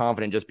felt more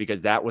confident, just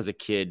because that was a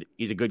kid.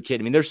 He's a good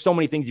kid. There's so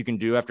many things you can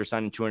do after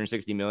signing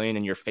 $260 million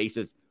and your face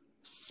is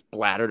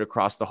splattered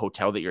across the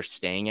hotel that you're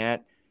staying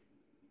at.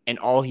 And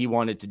all he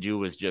wanted to do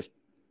was just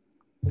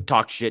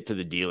talk shit to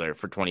the dealer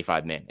for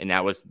 25 minutes. And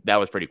that was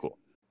pretty cool.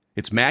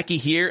 It's Mackie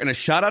here, and a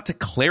shout out to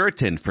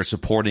Claritin for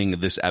supporting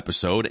this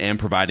episode and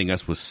providing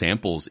us with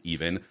samples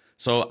even.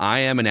 So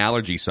I am an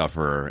allergy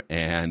sufferer,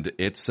 and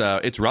it's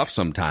rough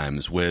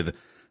sometimes with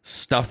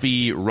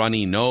stuffy,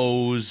 runny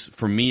nose.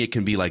 For me, it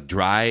can be like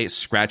dry,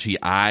 scratchy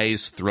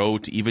eyes,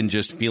 throat, even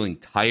just feeling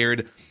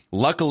tired.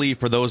 Luckily,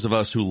 for those of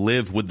us who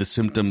live with the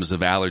symptoms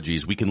of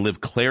allergies, we can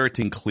live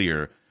Claritin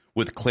Clear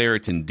with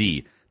Claritin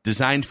D.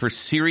 Designed for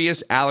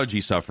serious allergy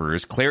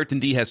sufferers,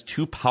 Claritin D has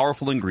 2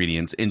 powerful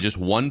ingredients in just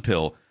 1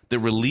 pill that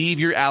relieve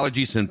your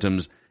allergy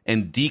symptoms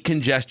and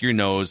decongest your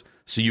nose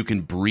so you can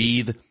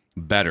breathe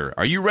better.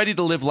 Are you ready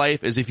to live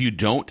life as if you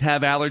don't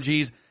have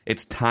allergies?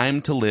 It's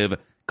time to live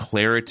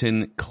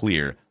Claritin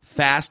Clear.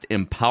 Fast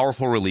and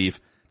powerful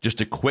relief,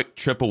 just a quick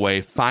trip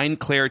away. Find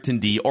Claritin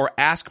D or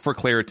ask for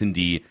Claritin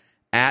D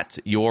at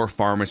your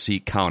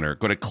pharmacy counter.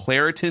 Go to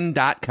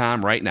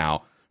Claritin.com right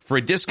now for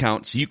a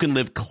discount so you can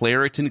live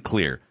Claritin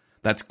Clear.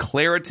 That's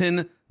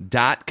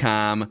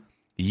Claritin.com.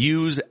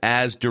 Use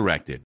as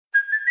directed.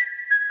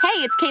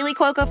 Hey, it's Kaylee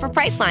Cuoco for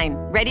Priceline.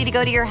 Ready to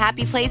go to your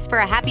happy place for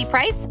a happy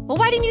price? Well,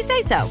 why didn't you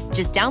say so?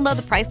 Just download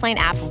the Priceline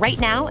app right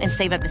now and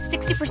save up to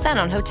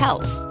 60% on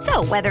hotels.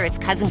 So whether it's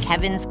Cousin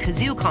Kevin's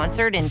Kazoo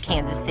Concert in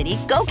Kansas City,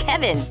 go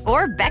Kevin,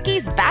 or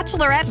Becky's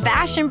Bachelorette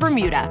Bash in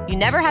Bermuda, you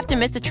never have to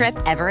miss a trip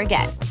ever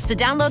again. So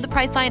download the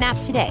Priceline app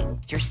today.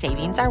 Your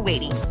savings are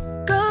waiting.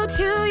 Go to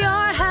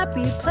your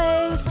happy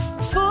place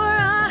for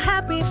a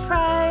happy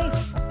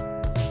price.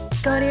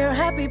 Go to your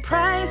happy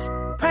price,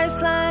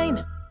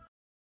 Priceline.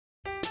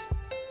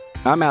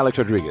 I'm Alex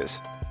Rodriguez.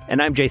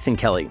 And I'm Jason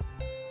Kelly.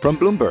 From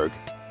Bloomberg,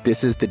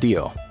 this is The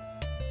Deal.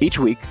 Each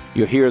week,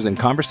 you'll hear us in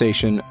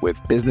conversation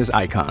with business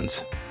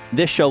icons.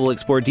 This show will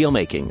explore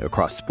deal-making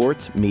across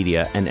sports,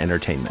 media, and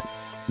entertainment.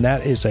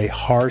 That is a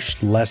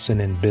harsh lesson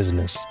in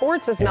business.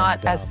 Sports is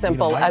not as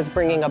simple as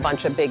bringing a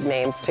bunch of big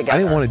names together. I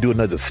didn't want to do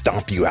another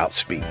stomp you out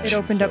speech. It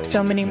opened up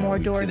so many more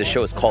doors. The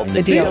show is called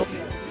The Deal.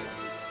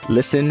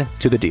 Listen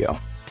to The Deal.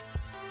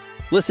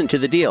 Listen to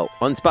The Deal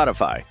on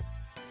Spotify.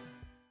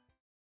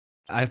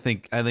 I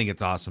think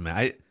it's awesome,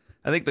 man.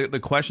 I think the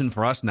question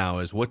for us now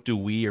is, what do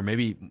we, or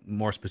maybe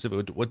more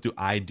specific, what do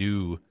I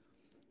do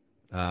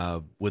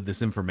with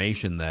this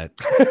information that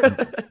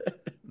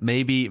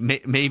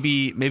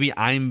maybe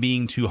I'm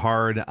being too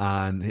hard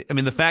on. I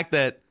mean, the fact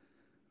that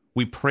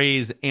we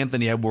praise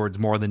Anthony Edwards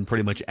more than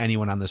pretty much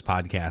anyone on this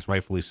podcast,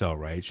 rightfully so,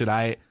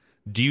 right?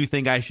 Do you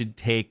think I should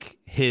take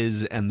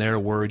his and their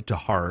word to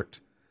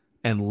heart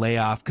and lay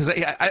off? Because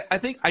I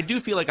think I do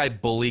feel like I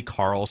bully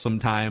Carl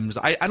sometimes.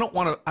 I don't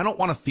want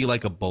to feel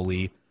like a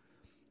bully.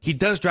 He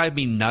does drive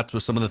me nuts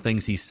with some of the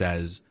things he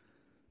says,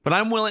 but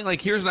I'm willing. Like,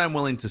 here's what I'm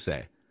willing to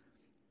say.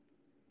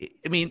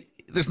 I mean,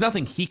 there's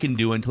nothing he can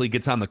do until he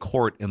gets on the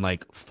court in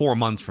like 4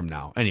 months from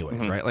now,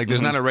 anyways, right? Like,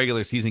 there's not a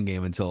regular season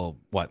game until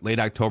late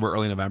October,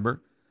 early November,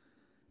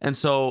 and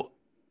so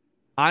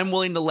I'm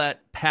willing to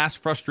let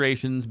past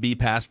frustrations be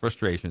past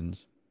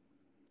frustrations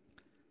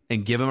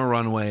and give him a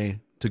runway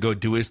to go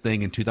do his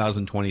thing in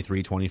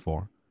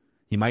 2023-24.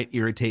 He might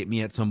irritate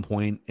me at some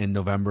point in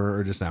November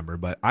or December,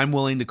 but I'm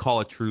willing to call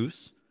a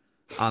truce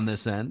on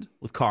this end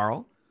with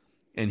Carl,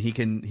 and he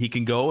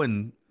can go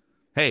and,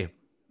 hey,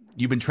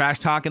 you've been trash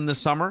talking this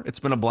summer. It's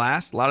been a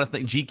blast. A lot of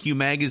things. GQ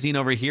Magazine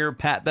over here,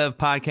 Pat Bev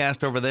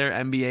podcast over there,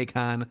 NBA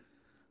Con.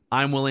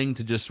 I'm willing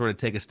to just sort of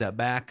take a step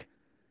back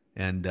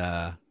and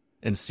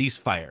cease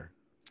fire.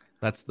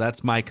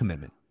 That's my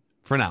commitment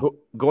for now.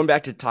 Going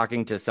back to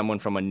talking to someone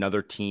from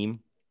another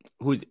team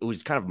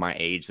who's kind of my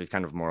age, so he's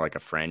kind of more like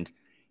a friend.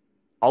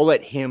 I'll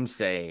let him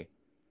say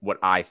what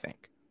I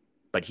think.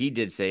 But he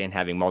did say, in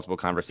having multiple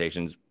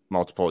conversations,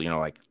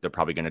 like they're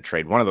probably going to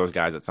trade one of those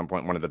guys at some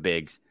point, one of the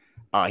bigs.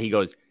 He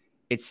goes,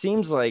 it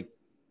seems like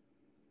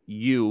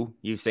you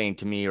saying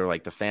to me, or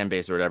like the fan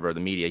base or whatever, the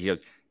media, he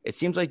goes, it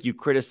seems like you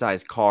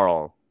criticize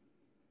Carl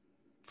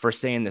for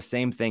saying the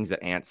same things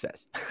that Ant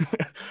says.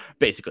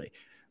 Basically.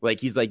 Like,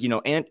 he's like,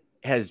 Ant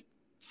has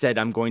said,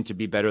 I'm going to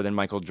be better than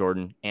Michael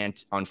Jordan.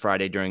 Ant on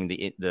Friday during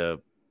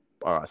the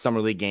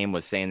summer league game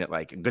was saying that,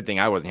 like, a good thing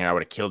I wasn't here, I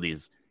would have killed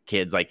these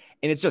kids. Like,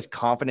 and it's just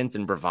confidence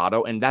and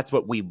bravado, and that's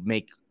what we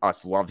make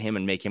us love him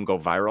and make him go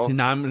viral. See,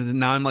 now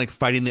I'm like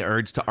fighting the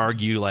urge to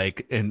argue,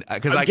 like, and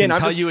because I can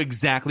tell you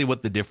exactly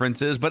what the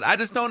difference is, but I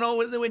just don't know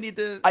whether we need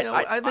to.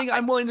 I think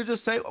I'm willing to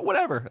just say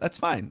whatever. That's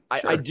fine.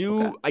 Sure.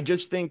 Okay. I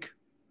just think.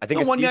 I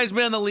think one guy's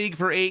been in the league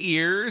for 8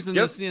 years and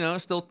just,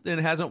 still, and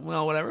hasn't,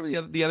 whatever.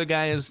 The other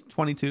guy is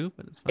 22,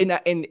 but it's fine.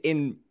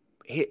 And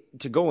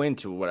to go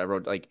into what I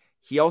wrote, like,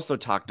 he also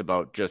talked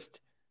about just,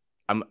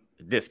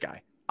 this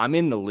guy. I'm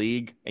in the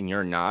league and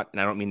you're not, and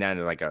I don't mean that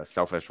in like a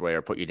selfish way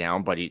or put you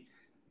down, but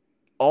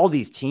all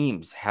these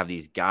teams have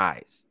these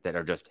guys that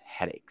are just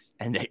headaches,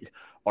 and they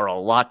are a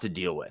lot to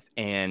deal with.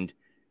 And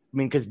I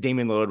mean, because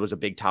Damian Lillard was a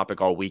big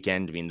topic all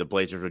weekend. I mean, the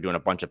Blazers were doing a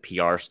bunch of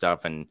PR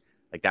stuff, and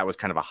like that was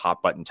kind of a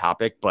hot button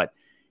topic. But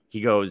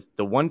he goes,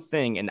 the one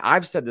thing, and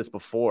I've said this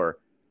before,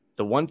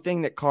 the one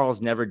thing that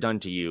Carl's never done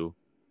to you,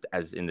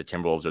 as in the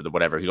Timberwolves or the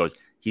whatever, he goes,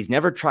 he's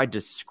never tried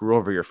to screw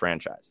over your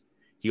franchise.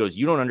 He goes,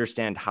 you don't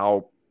understand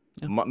how.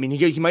 I mean,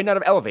 he might not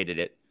have elevated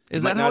it.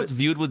 Is that how it's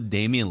viewed with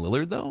Damian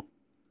Lillard, though?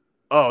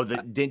 Oh, the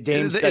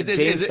Dame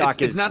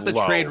stock is not the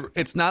low. trade.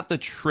 It's not the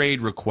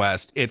trade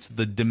request. It's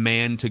the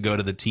demand to go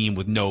to the team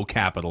with no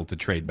capital to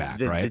trade back,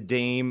 right? The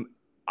Dame,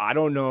 I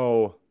don't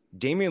know.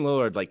 Damian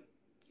Lillard, like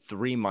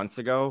 3 months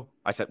ago,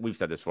 we've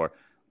said this before,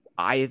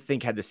 I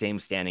think had the same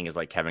standing as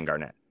like Kevin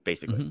Garnett,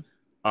 basically.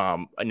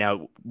 Mm-hmm.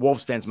 Now,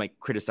 Wolves fans might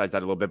criticize that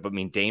a little bit, but I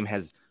mean, Dame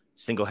has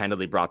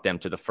single-handedly brought them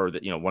to the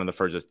furthest, one of the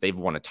furthest. They've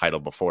won a title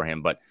before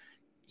him, but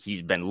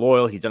he's been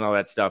loyal. He's done all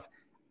that stuff.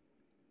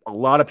 A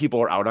lot of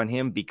people are out on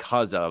him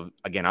because of,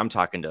 again, I'm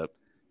talking to,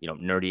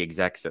 nerdy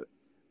execs that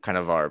kind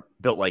of are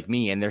built like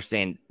me. And they're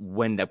saying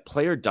when the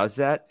player does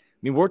that, I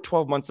mean, we're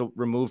 12 months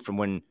removed from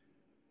when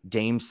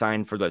Dame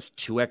signed for those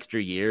 2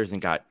 extra years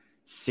and got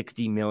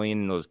 $60 million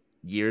in those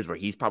years where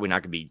he's probably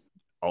not going to be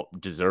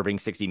deserving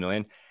 $60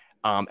 million.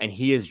 And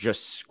he is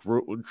just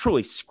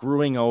truly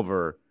screwing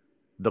over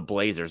the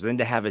Blazers. Then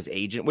to have his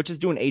agent, which is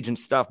doing agent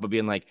stuff, but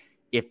being like,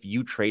 if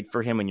you trade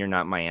for him and you're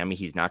not Miami,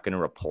 he's not going to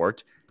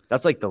report.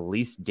 That's like the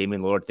least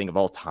Damian Lillard thing of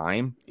all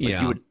time.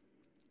 Like,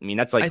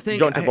 that's like, you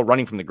don't talk about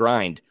running from the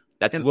grind.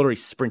 That's literally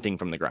sprinting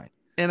from the grind.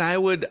 And I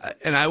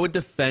would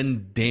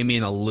defend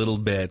Damian a little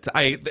bit.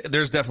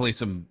 There's definitely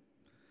some.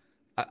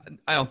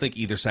 I don't think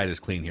either side is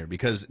clean here,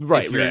 because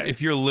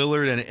if you're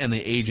Lillard and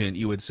the agent,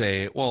 you would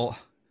say, well,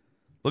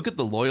 look at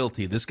the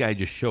loyalty this guy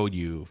just showed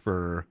you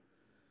for,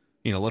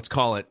 let's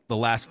call it the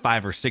last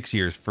 5 or 6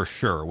 years for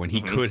sure. When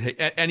he could,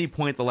 at any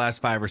point the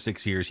last 5 or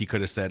 6 years, he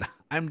could have said,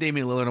 I'm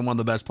Damian Lillard. I'm one of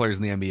the best players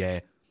in the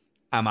NBA.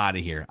 I'm out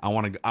of here. I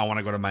want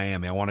to go to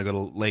Miami. I want to go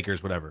to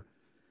Lakers, whatever.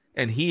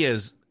 And he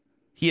has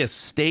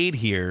stayed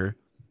here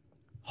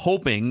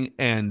hoping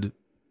and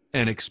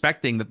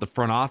expecting that the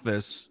front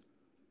office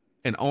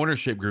and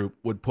ownership group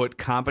would put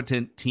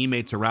competent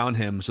teammates around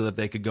him so that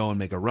they could go and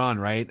make a run.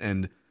 Right.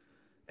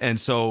 And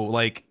so,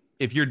 like,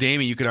 if you're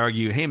Damian, you could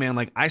argue, hey, man,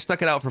 like, I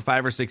stuck it out for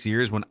 5 or 6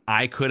 years when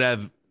I could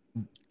have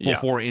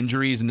before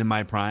injuries and in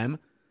my prime.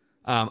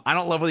 I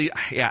don't love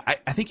I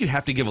think you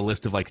have to give a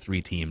list of like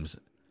 3 teams.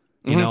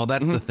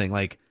 That's the thing.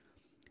 Like,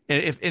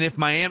 if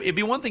Miami, it'd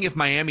be one thing if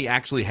Miami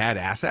actually had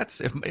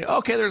assets.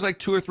 There's like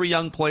 2 or 3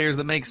 young players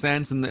that make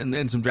sense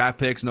and some draft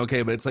picks, and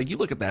but it's like you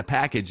look at that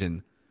package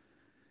and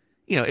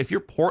if you're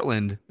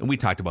Portland, and we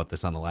talked about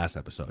this on the last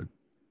episode,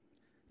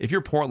 if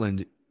you're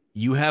Portland,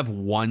 you have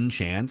one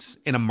chance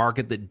in a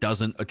market that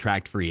doesn't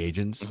attract free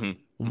agents,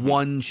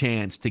 one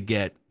chance to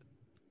get,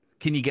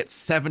 can you get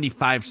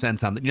 75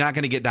 cents on you're not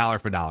going to get dollar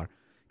for dollar.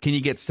 Can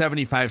you get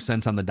 75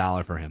 cents on the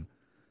dollar for him?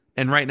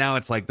 And right now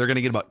it's like they're going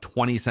to get about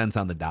 20 cents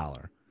on the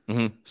dollar.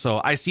 So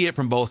I see it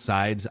from both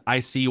sides. I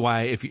see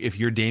why if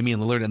you're Damian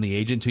Lillard and the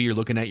agent too, you're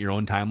looking at your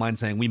own timeline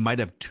saying we might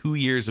have 2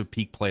 years of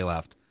peak play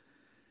left.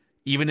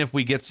 Even if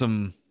we get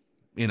some,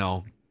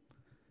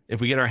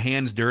 if we get our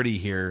hands dirty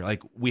here,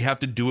 like we have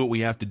to do what we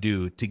have to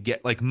do to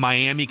get, like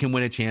Miami can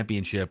win a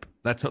championship.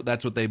 That's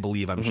what they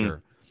believe, I'm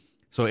sure.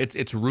 So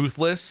it's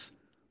ruthless,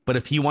 but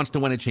if he wants to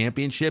win a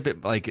championship,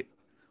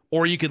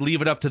 or you could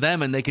leave it up to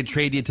them and they could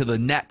trade you to the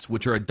Nets,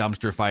 which are a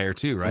dumpster fire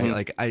too,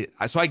 right?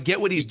 So I get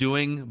what he's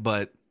doing,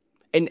 but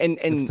and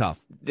it's tough.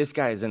 This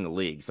guy is in the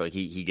league, so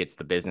he gets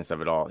the business of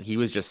it all. He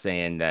was just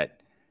saying that,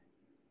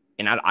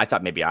 and I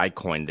thought maybe I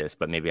coined this,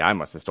 but maybe I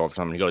must have stole it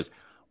from him. He goes,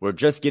 we're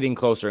just getting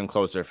closer and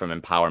closer from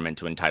empowerment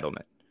to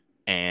entitlement.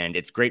 And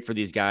it's great for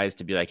these guys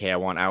to be like, hey, I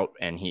want out,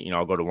 and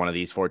I'll go to one of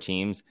these 4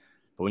 teams.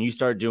 But when you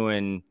start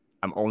doing,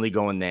 I'm only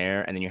going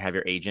there, and then you have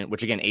your agent,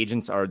 which again,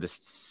 agents are the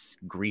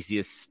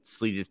greasiest,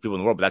 sleaziest people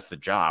in the world, but that's the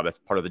job. That's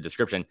part of the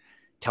description.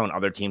 Telling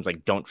other teams,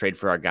 like, don't trade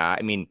for our guy.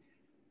 I mean,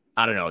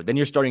 I don't know. Then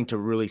you're starting to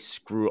really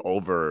screw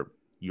over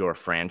your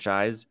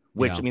franchise,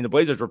 which, I mean, the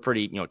Blazers were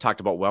pretty, talked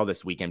about well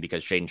this weekend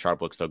because Shaedon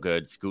Sharpe looks so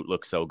good. Scoot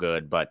looks so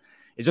good, but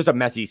it's just a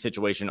messy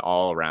situation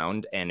all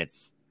around. And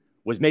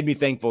was made me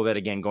thankful that,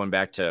 again, going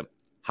back to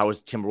how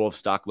is Timberwolves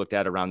stock looked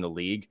at around the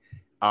league,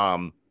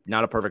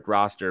 not a perfect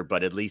roster,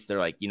 but at least they're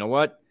like, you know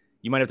what?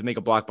 You might have to make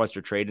a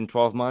blockbuster trade in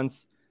 12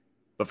 months.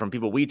 But from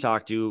people we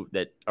talk to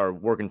that are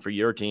working for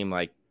your team,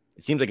 like,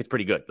 it seems like it's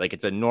pretty good. Like,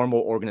 it's a normal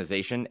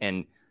organization,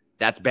 and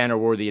that's banner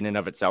worthy in and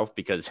of itself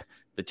because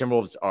the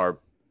Timberwolves are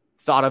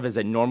thought of as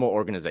a normal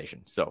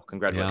organization. So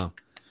congratulations.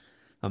 Yeah.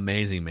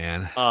 Amazing,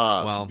 man.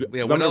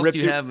 What else do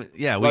you have?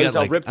 Yeah, we got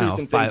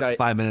like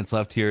 5 minutes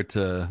left here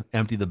to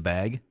empty the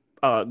bag.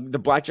 The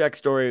blackjack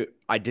story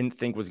I didn't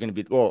think was going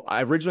to be,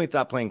 I originally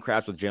thought playing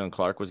craps with Jalen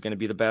Clark was going to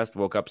be the best.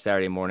 Woke up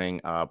Saturday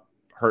morning,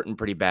 hurting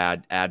pretty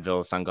bad,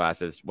 Advil,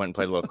 sunglasses, went and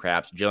played a little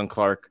craps. Jalen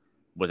Clark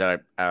was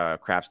at a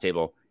craps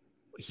table.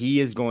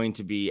 He is going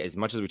to be, as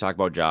much as we talk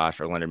about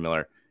Josh or Leonard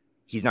Miller,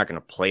 he's not going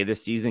to play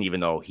this season, even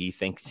though he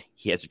thinks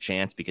he has a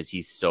chance because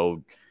he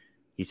said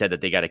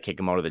that they got to kick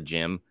him out of the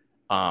gym.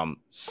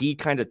 He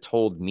kind of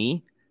told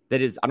me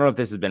that I don't know if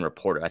this has been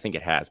reported. I think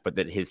it has, but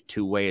that his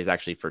 2-way is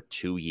actually for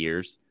 2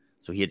 years.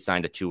 So he had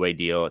signed a 2-way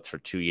deal. It's for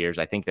 2 years.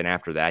 I think then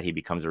after that, he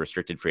becomes a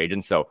restricted free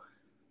agent. So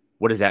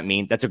what does that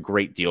mean? That's a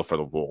great deal for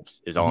the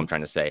Wolves is all I'm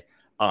trying to say.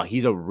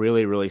 He's a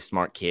really, really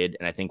smart kid.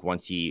 And I think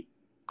once he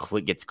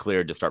gets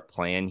cleared to start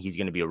playing, he's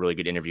going to be a really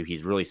good interview.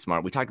 He's really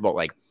smart. We talked about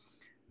like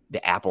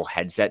the Apple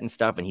headset and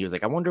stuff. And he was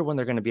like, I wonder when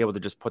they're going to be able to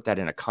just put that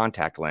in a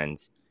contact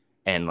lens.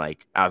 And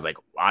like, I was like,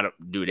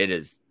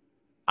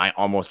 I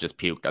almost just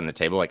puked on the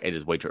table. Like, it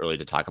is way too early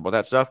to talk about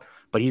that stuff,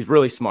 but he's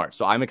really smart.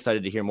 So I'm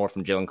excited to hear more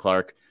from Jalen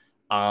Clark.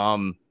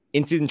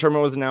 In-season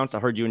tournament was announced. I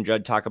heard you and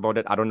Judd talk about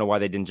it. I don't know why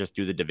they didn't just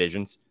do the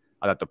divisions.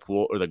 I thought the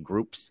pool or the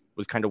groups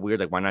was kind of weird.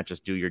 Like, why not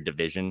just do your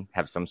division,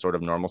 have some sort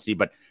of normalcy?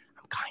 But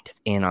I'm kind of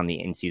in on the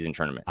in-season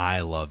tournament.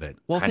 I love it.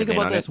 Well, think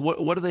about this.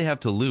 What do they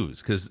have to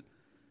lose? Because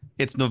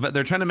it's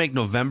they're trying to make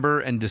November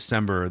and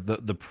December,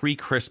 the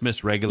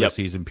pre-Christmas regular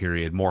season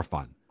period, more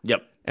fun.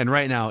 Yep. And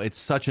right now, it's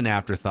such an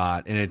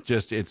afterthought, and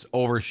it's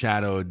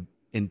overshadowed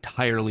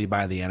entirely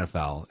by the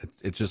NFL.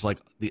 It's just like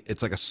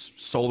it's like a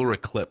solar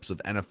eclipse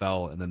of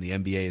NFL, and then the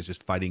NBA is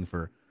just fighting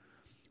for.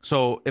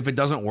 So if it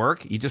doesn't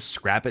work, you just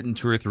scrap it in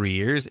 2 or 3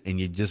 years, and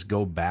you just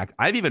go back.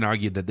 I've even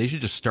argued that they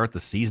should just start the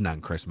season on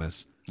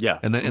Christmas,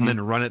 and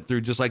then run it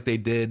through just like they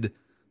did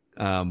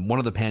one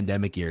of the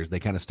pandemic years. They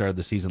kind of started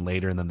the season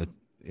later, and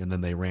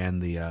then they ran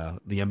the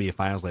NBA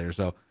Finals later.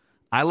 So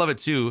I love it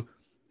too,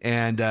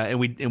 and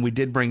we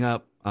did bring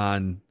up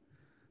on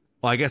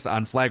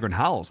Flagrant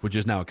Howls, which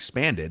is now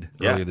expanded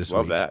earlier this week.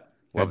 Love that.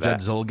 Judd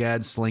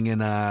Zolgad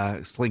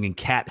slinging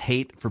cat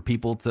hate for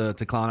people to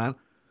clown on.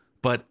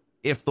 But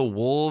if the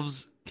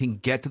Wolves can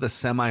get to the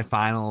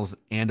semifinals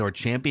and or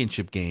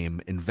championship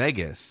game in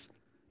Vegas,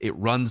 it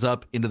runs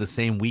up into the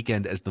same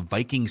weekend as the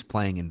Vikings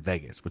playing in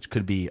Vegas, which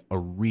could be a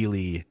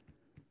really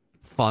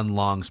fun,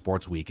 long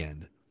sports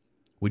weekend.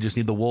 We just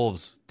need the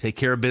Wolves take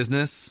care of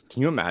business.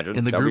 Can you imagine?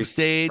 In the group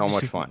stage. So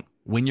much fun.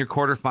 Win your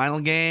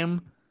quarterfinal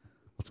game.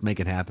 Let's make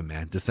it happen,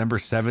 man. December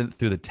 7th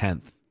through the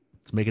 10th.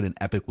 Let's make it an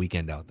epic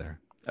weekend out there.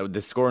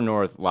 The Score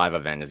North live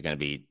event is going to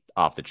be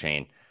off the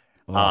chain.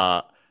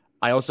 Oh.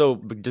 I also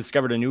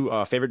discovered a new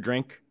favorite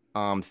drink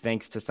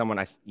thanks to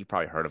someone you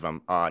probably heard of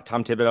him,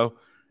 Tom Thibodeau.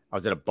 I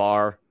was at a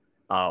bar,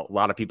 a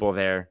lot of people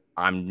there.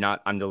 I'm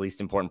the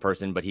least important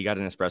person, but he got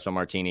an espresso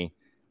martini.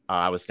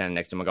 I was standing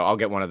next to him. I go, I'll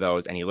get one of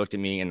those. And he looked at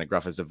me in the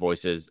gruffest of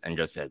voices and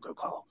just said, good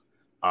call.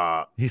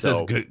 He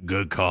says,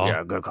 good call.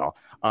 Yeah, good call.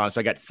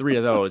 So I got 3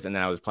 of those and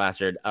then I was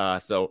plastered.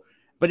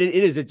 But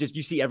it's just,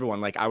 you see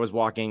everyone, like I was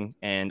walking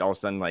and all of a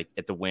sudden, like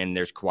at the Wynn,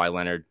 there's Kawhi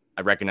Leonard.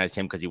 I recognized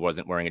him because he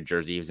wasn't wearing a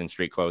jersey. He was in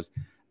street clothes.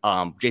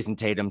 Jason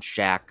Tatum,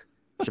 Shaq,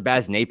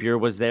 Shabazz Napier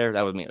was there.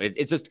 That was me.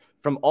 It's just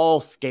from all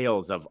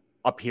scales of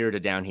up here to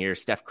down here.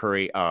 Steph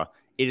Curry.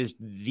 It is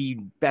the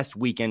best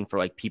weekend for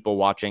like people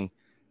watching.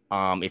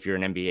 If you're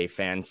an NBA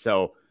fan.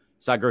 So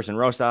saw Gerson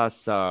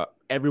Rosas.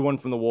 Everyone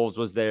from the Wolves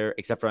was there,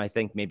 except for I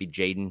think maybe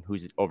Jaden,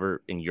 who's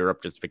over in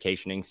Europe just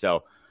vacationing.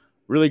 So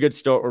really good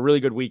really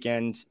good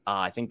weekend.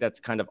 I think that's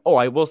kind of. Oh,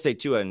 I will say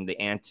too, and the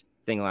Ant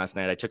thing last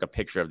night. I took a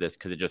picture of this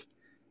because it just.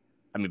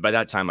 I mean, by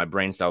that time my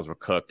brain cells were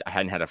cooked. I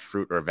hadn't had a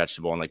fruit or a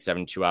vegetable in like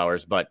 72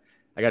 hours, but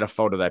I got a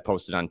photo that I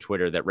posted on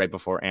Twitter that right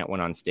before Ant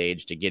went on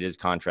stage to get his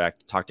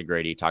contract, talk to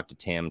Grady, talk to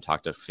Tim,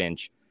 talk to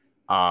Finch.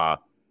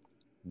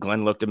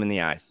 Glenn looked him in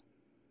the eyes.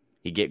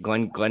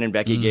 Glenn and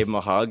Becky gave him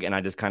a hug, and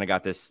I just kind of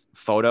got this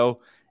photo,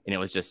 and it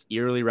was just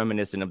eerily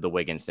reminiscent of the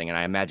Wiggins thing. And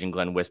I imagine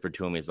Glenn whispered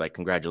to him, he's like,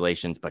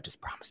 "Congratulations, but just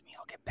promise me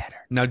it'll get better."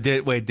 Now,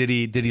 did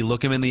he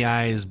look him in the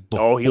eyes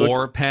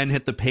before pen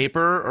hit the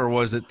paper, or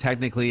was it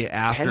technically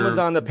after? Pen was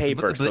on the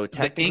paper, so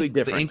technically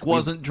different. The ink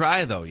wasn't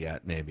dry though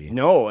yet, maybe.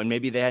 No, and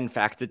maybe they hadn't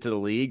faxed it to the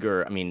league,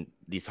 or I mean,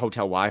 these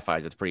hotel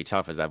Wi-Fi's, it's pretty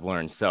tough as I've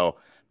learned. So,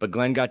 but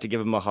Glenn got to give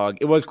him a hug.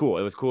 It was cool.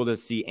 It was cool to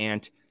see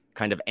Ant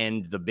kind of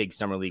end the big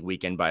summer league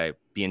weekend by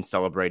being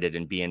celebrated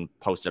and being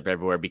posted up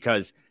everywhere,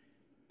 because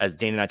as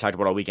Dane and I talked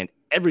about all weekend,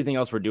 everything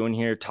else we're doing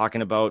here,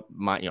 talking about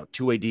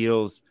two-way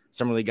deals,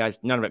 summer league guys,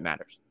 none of it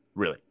matters,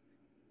 really.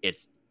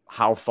 It's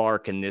how far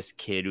can this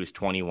kid who's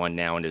 21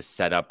 now and is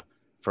set up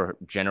for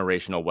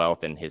generational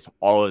wealth and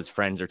all his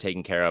friends are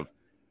taken care of,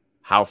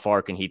 how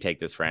far can he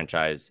take this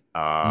franchise?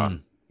 It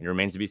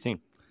remains to be seen.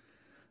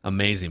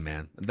 Amazing,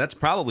 man. That's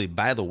probably,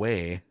 by the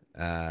way,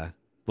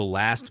 the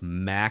last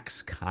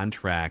max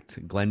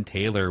contract Glenn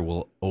Taylor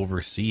will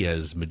oversee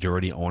as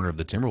majority owner of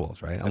the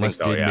Timberwolves, right? Unless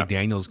Jaden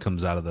McDaniels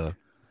comes out of the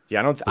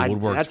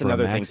woodworks. That's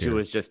another thing too. Here.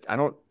 Is just I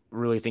don't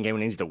really think anyone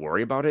needs to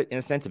worry about it. In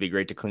a sense, it'd be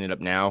great to clean it up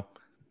now.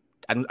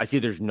 I see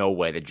there's no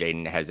way that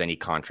Jaden has any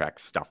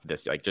contract stuff.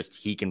 Just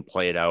he can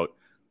play it out,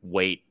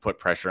 wait, put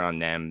pressure on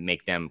them,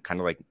 make them kind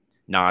of like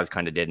Nas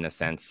kind of did in a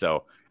sense.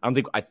 So I don't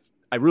think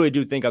I really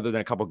do think, other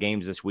than a couple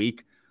games this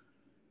week,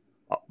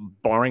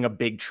 barring a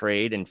big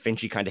trade, and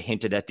Finchy kind of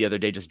hinted at the other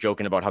day, just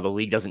joking about how the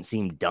league doesn't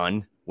seem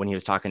done when he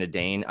was talking to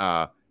Dane.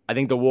 I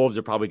think the Wolves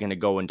are probably going to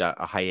go into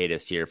a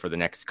hiatus here for the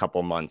next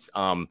couple months.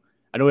 I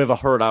know we have a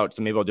herd out,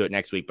 so maybe I'll do it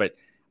next week, but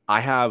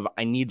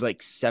I need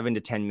like 7 to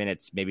 10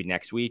 minutes maybe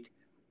next week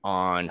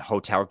on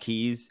hotel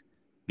keys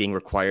being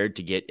required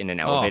to get in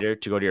an elevator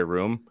to go to your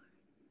room.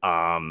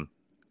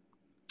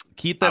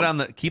 Keep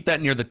that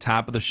near the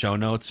top of the show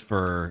notes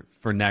for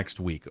next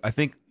week. I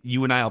think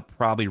you and I will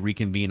probably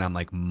reconvene on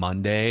like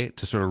Monday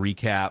to sort of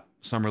recap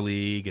Summer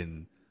League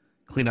and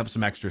clean up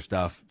some extra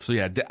stuff. So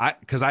yeah,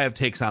 because I have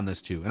takes on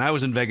this too. And I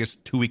was in Vegas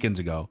 2 weekends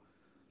ago,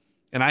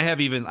 and I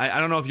have even, I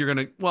don't know if you're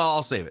going to, well,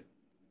 I'll save it.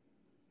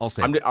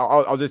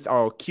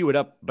 I'll queue it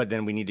up, but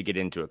then we need to get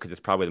into it because it's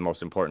probably the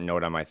most important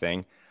note on my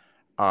thing.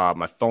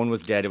 My phone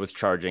was dead. It was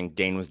charging.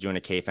 Dane was doing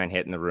a K-fan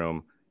hit in the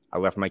room. I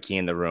left my key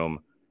in the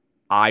room.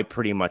 I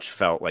pretty much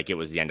felt like it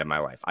was the end of my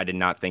life. I did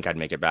not think I'd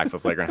make it back for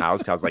Flagrant House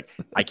because I was like,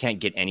 I can't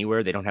get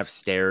anywhere. They don't have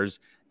stairs.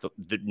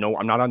 No,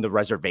 I'm not on the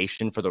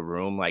reservation for the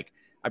room. Like,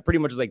 I pretty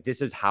much was like,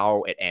 this is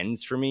how it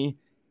ends for me.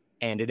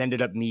 And it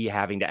ended up me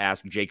having to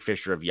ask Jake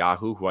Fisher of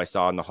Yahoo, who I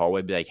saw in the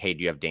hallway, be like, hey,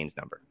 do you have Dane's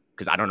number?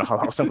 Because I don't know how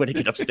else I'm going to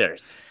get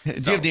upstairs. Do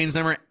you have Dane's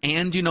number?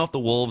 And do you know if the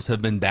Wolves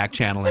have been back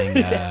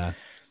channeling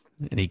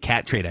any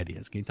cat trade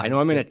ideas? I know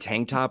I'm in a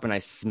tank top and I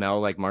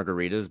smell like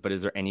margaritas, but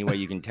is there any way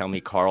you can tell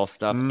me Carl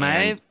stuff?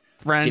 My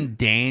friend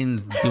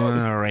Dane's doing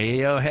a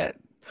radio hit.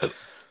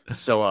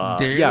 So,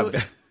 yeah,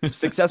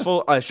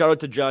 successful. Shout out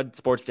to Judd,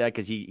 Sports Dad,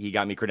 because he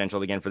got me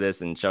credentialed again for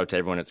this. And shout out to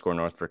everyone at Score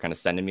North for kind of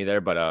sending me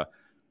there. But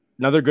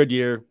another good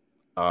year.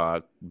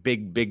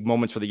 Big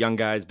moments for the young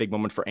guys. Big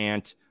moment for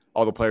Ant.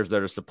 All the players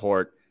there to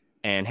support.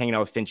 And hanging out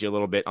with Finchy a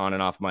little bit on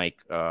and off mic.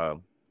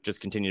 Just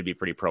continue to be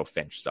pretty pro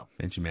Finch. So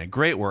Finchy, man.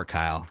 Great work,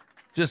 Kyle.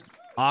 Just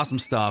awesome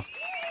stuff.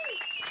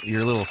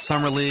 Your little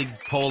summer league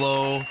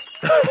polo,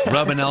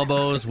 rubbing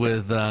elbows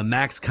with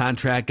max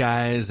contract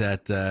guys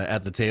at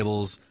the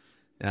tables.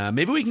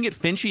 Maybe we can get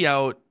Finchy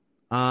out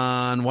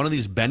on one of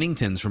these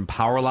Benningtons from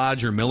Power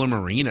Lodge or Miller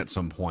Marine at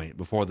some point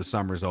before the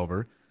summer's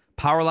over.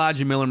 Power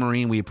Lodge and Miller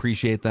Marine, we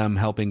appreciate them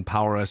helping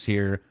power us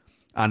here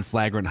on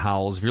Flagrant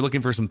Howls. If you're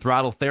looking for some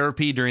throttle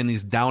therapy during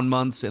these down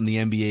months in the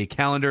NBA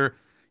calendar,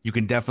 you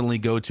can definitely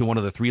go to one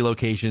of the 3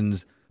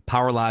 locations,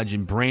 Power Lodge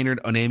in Brainerd,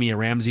 Onamia,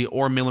 Ramsey,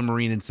 or Miller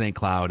Marine in St.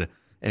 Cloud,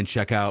 and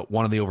check out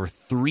one of the over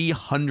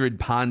 300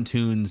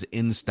 pontoons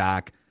in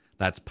stock.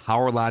 That's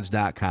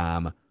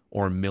powerlodge.com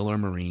or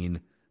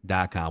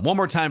millermarine.com. One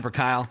more time for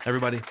Kyle,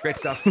 everybody. Great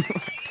stuff.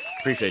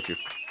 Appreciate you.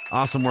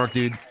 Awesome work,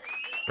 dude.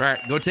 All right,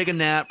 go take a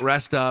nap,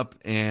 rest up,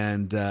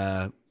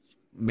 and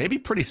maybe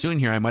pretty soon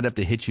here I might have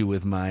to hit you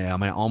with my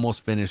my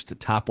almost finished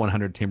top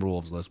 100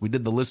 Timberwolves list. We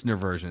did the listener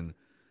version,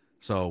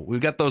 so we've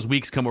got those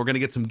weeks coming. We're going to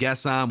get some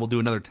guests on. We'll do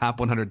another top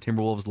 100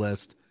 Timberwolves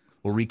list.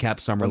 We'll recap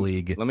Summer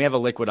League. Let me have a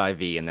liquid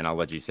IV, and then I'll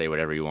let you say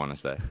whatever you want to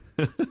say.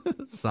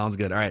 Sounds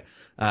good. All right.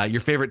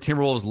 Your favorite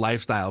Timberwolves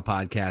lifestyle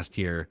podcast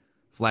here,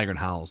 Flagrant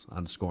Howls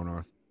on Score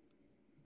North.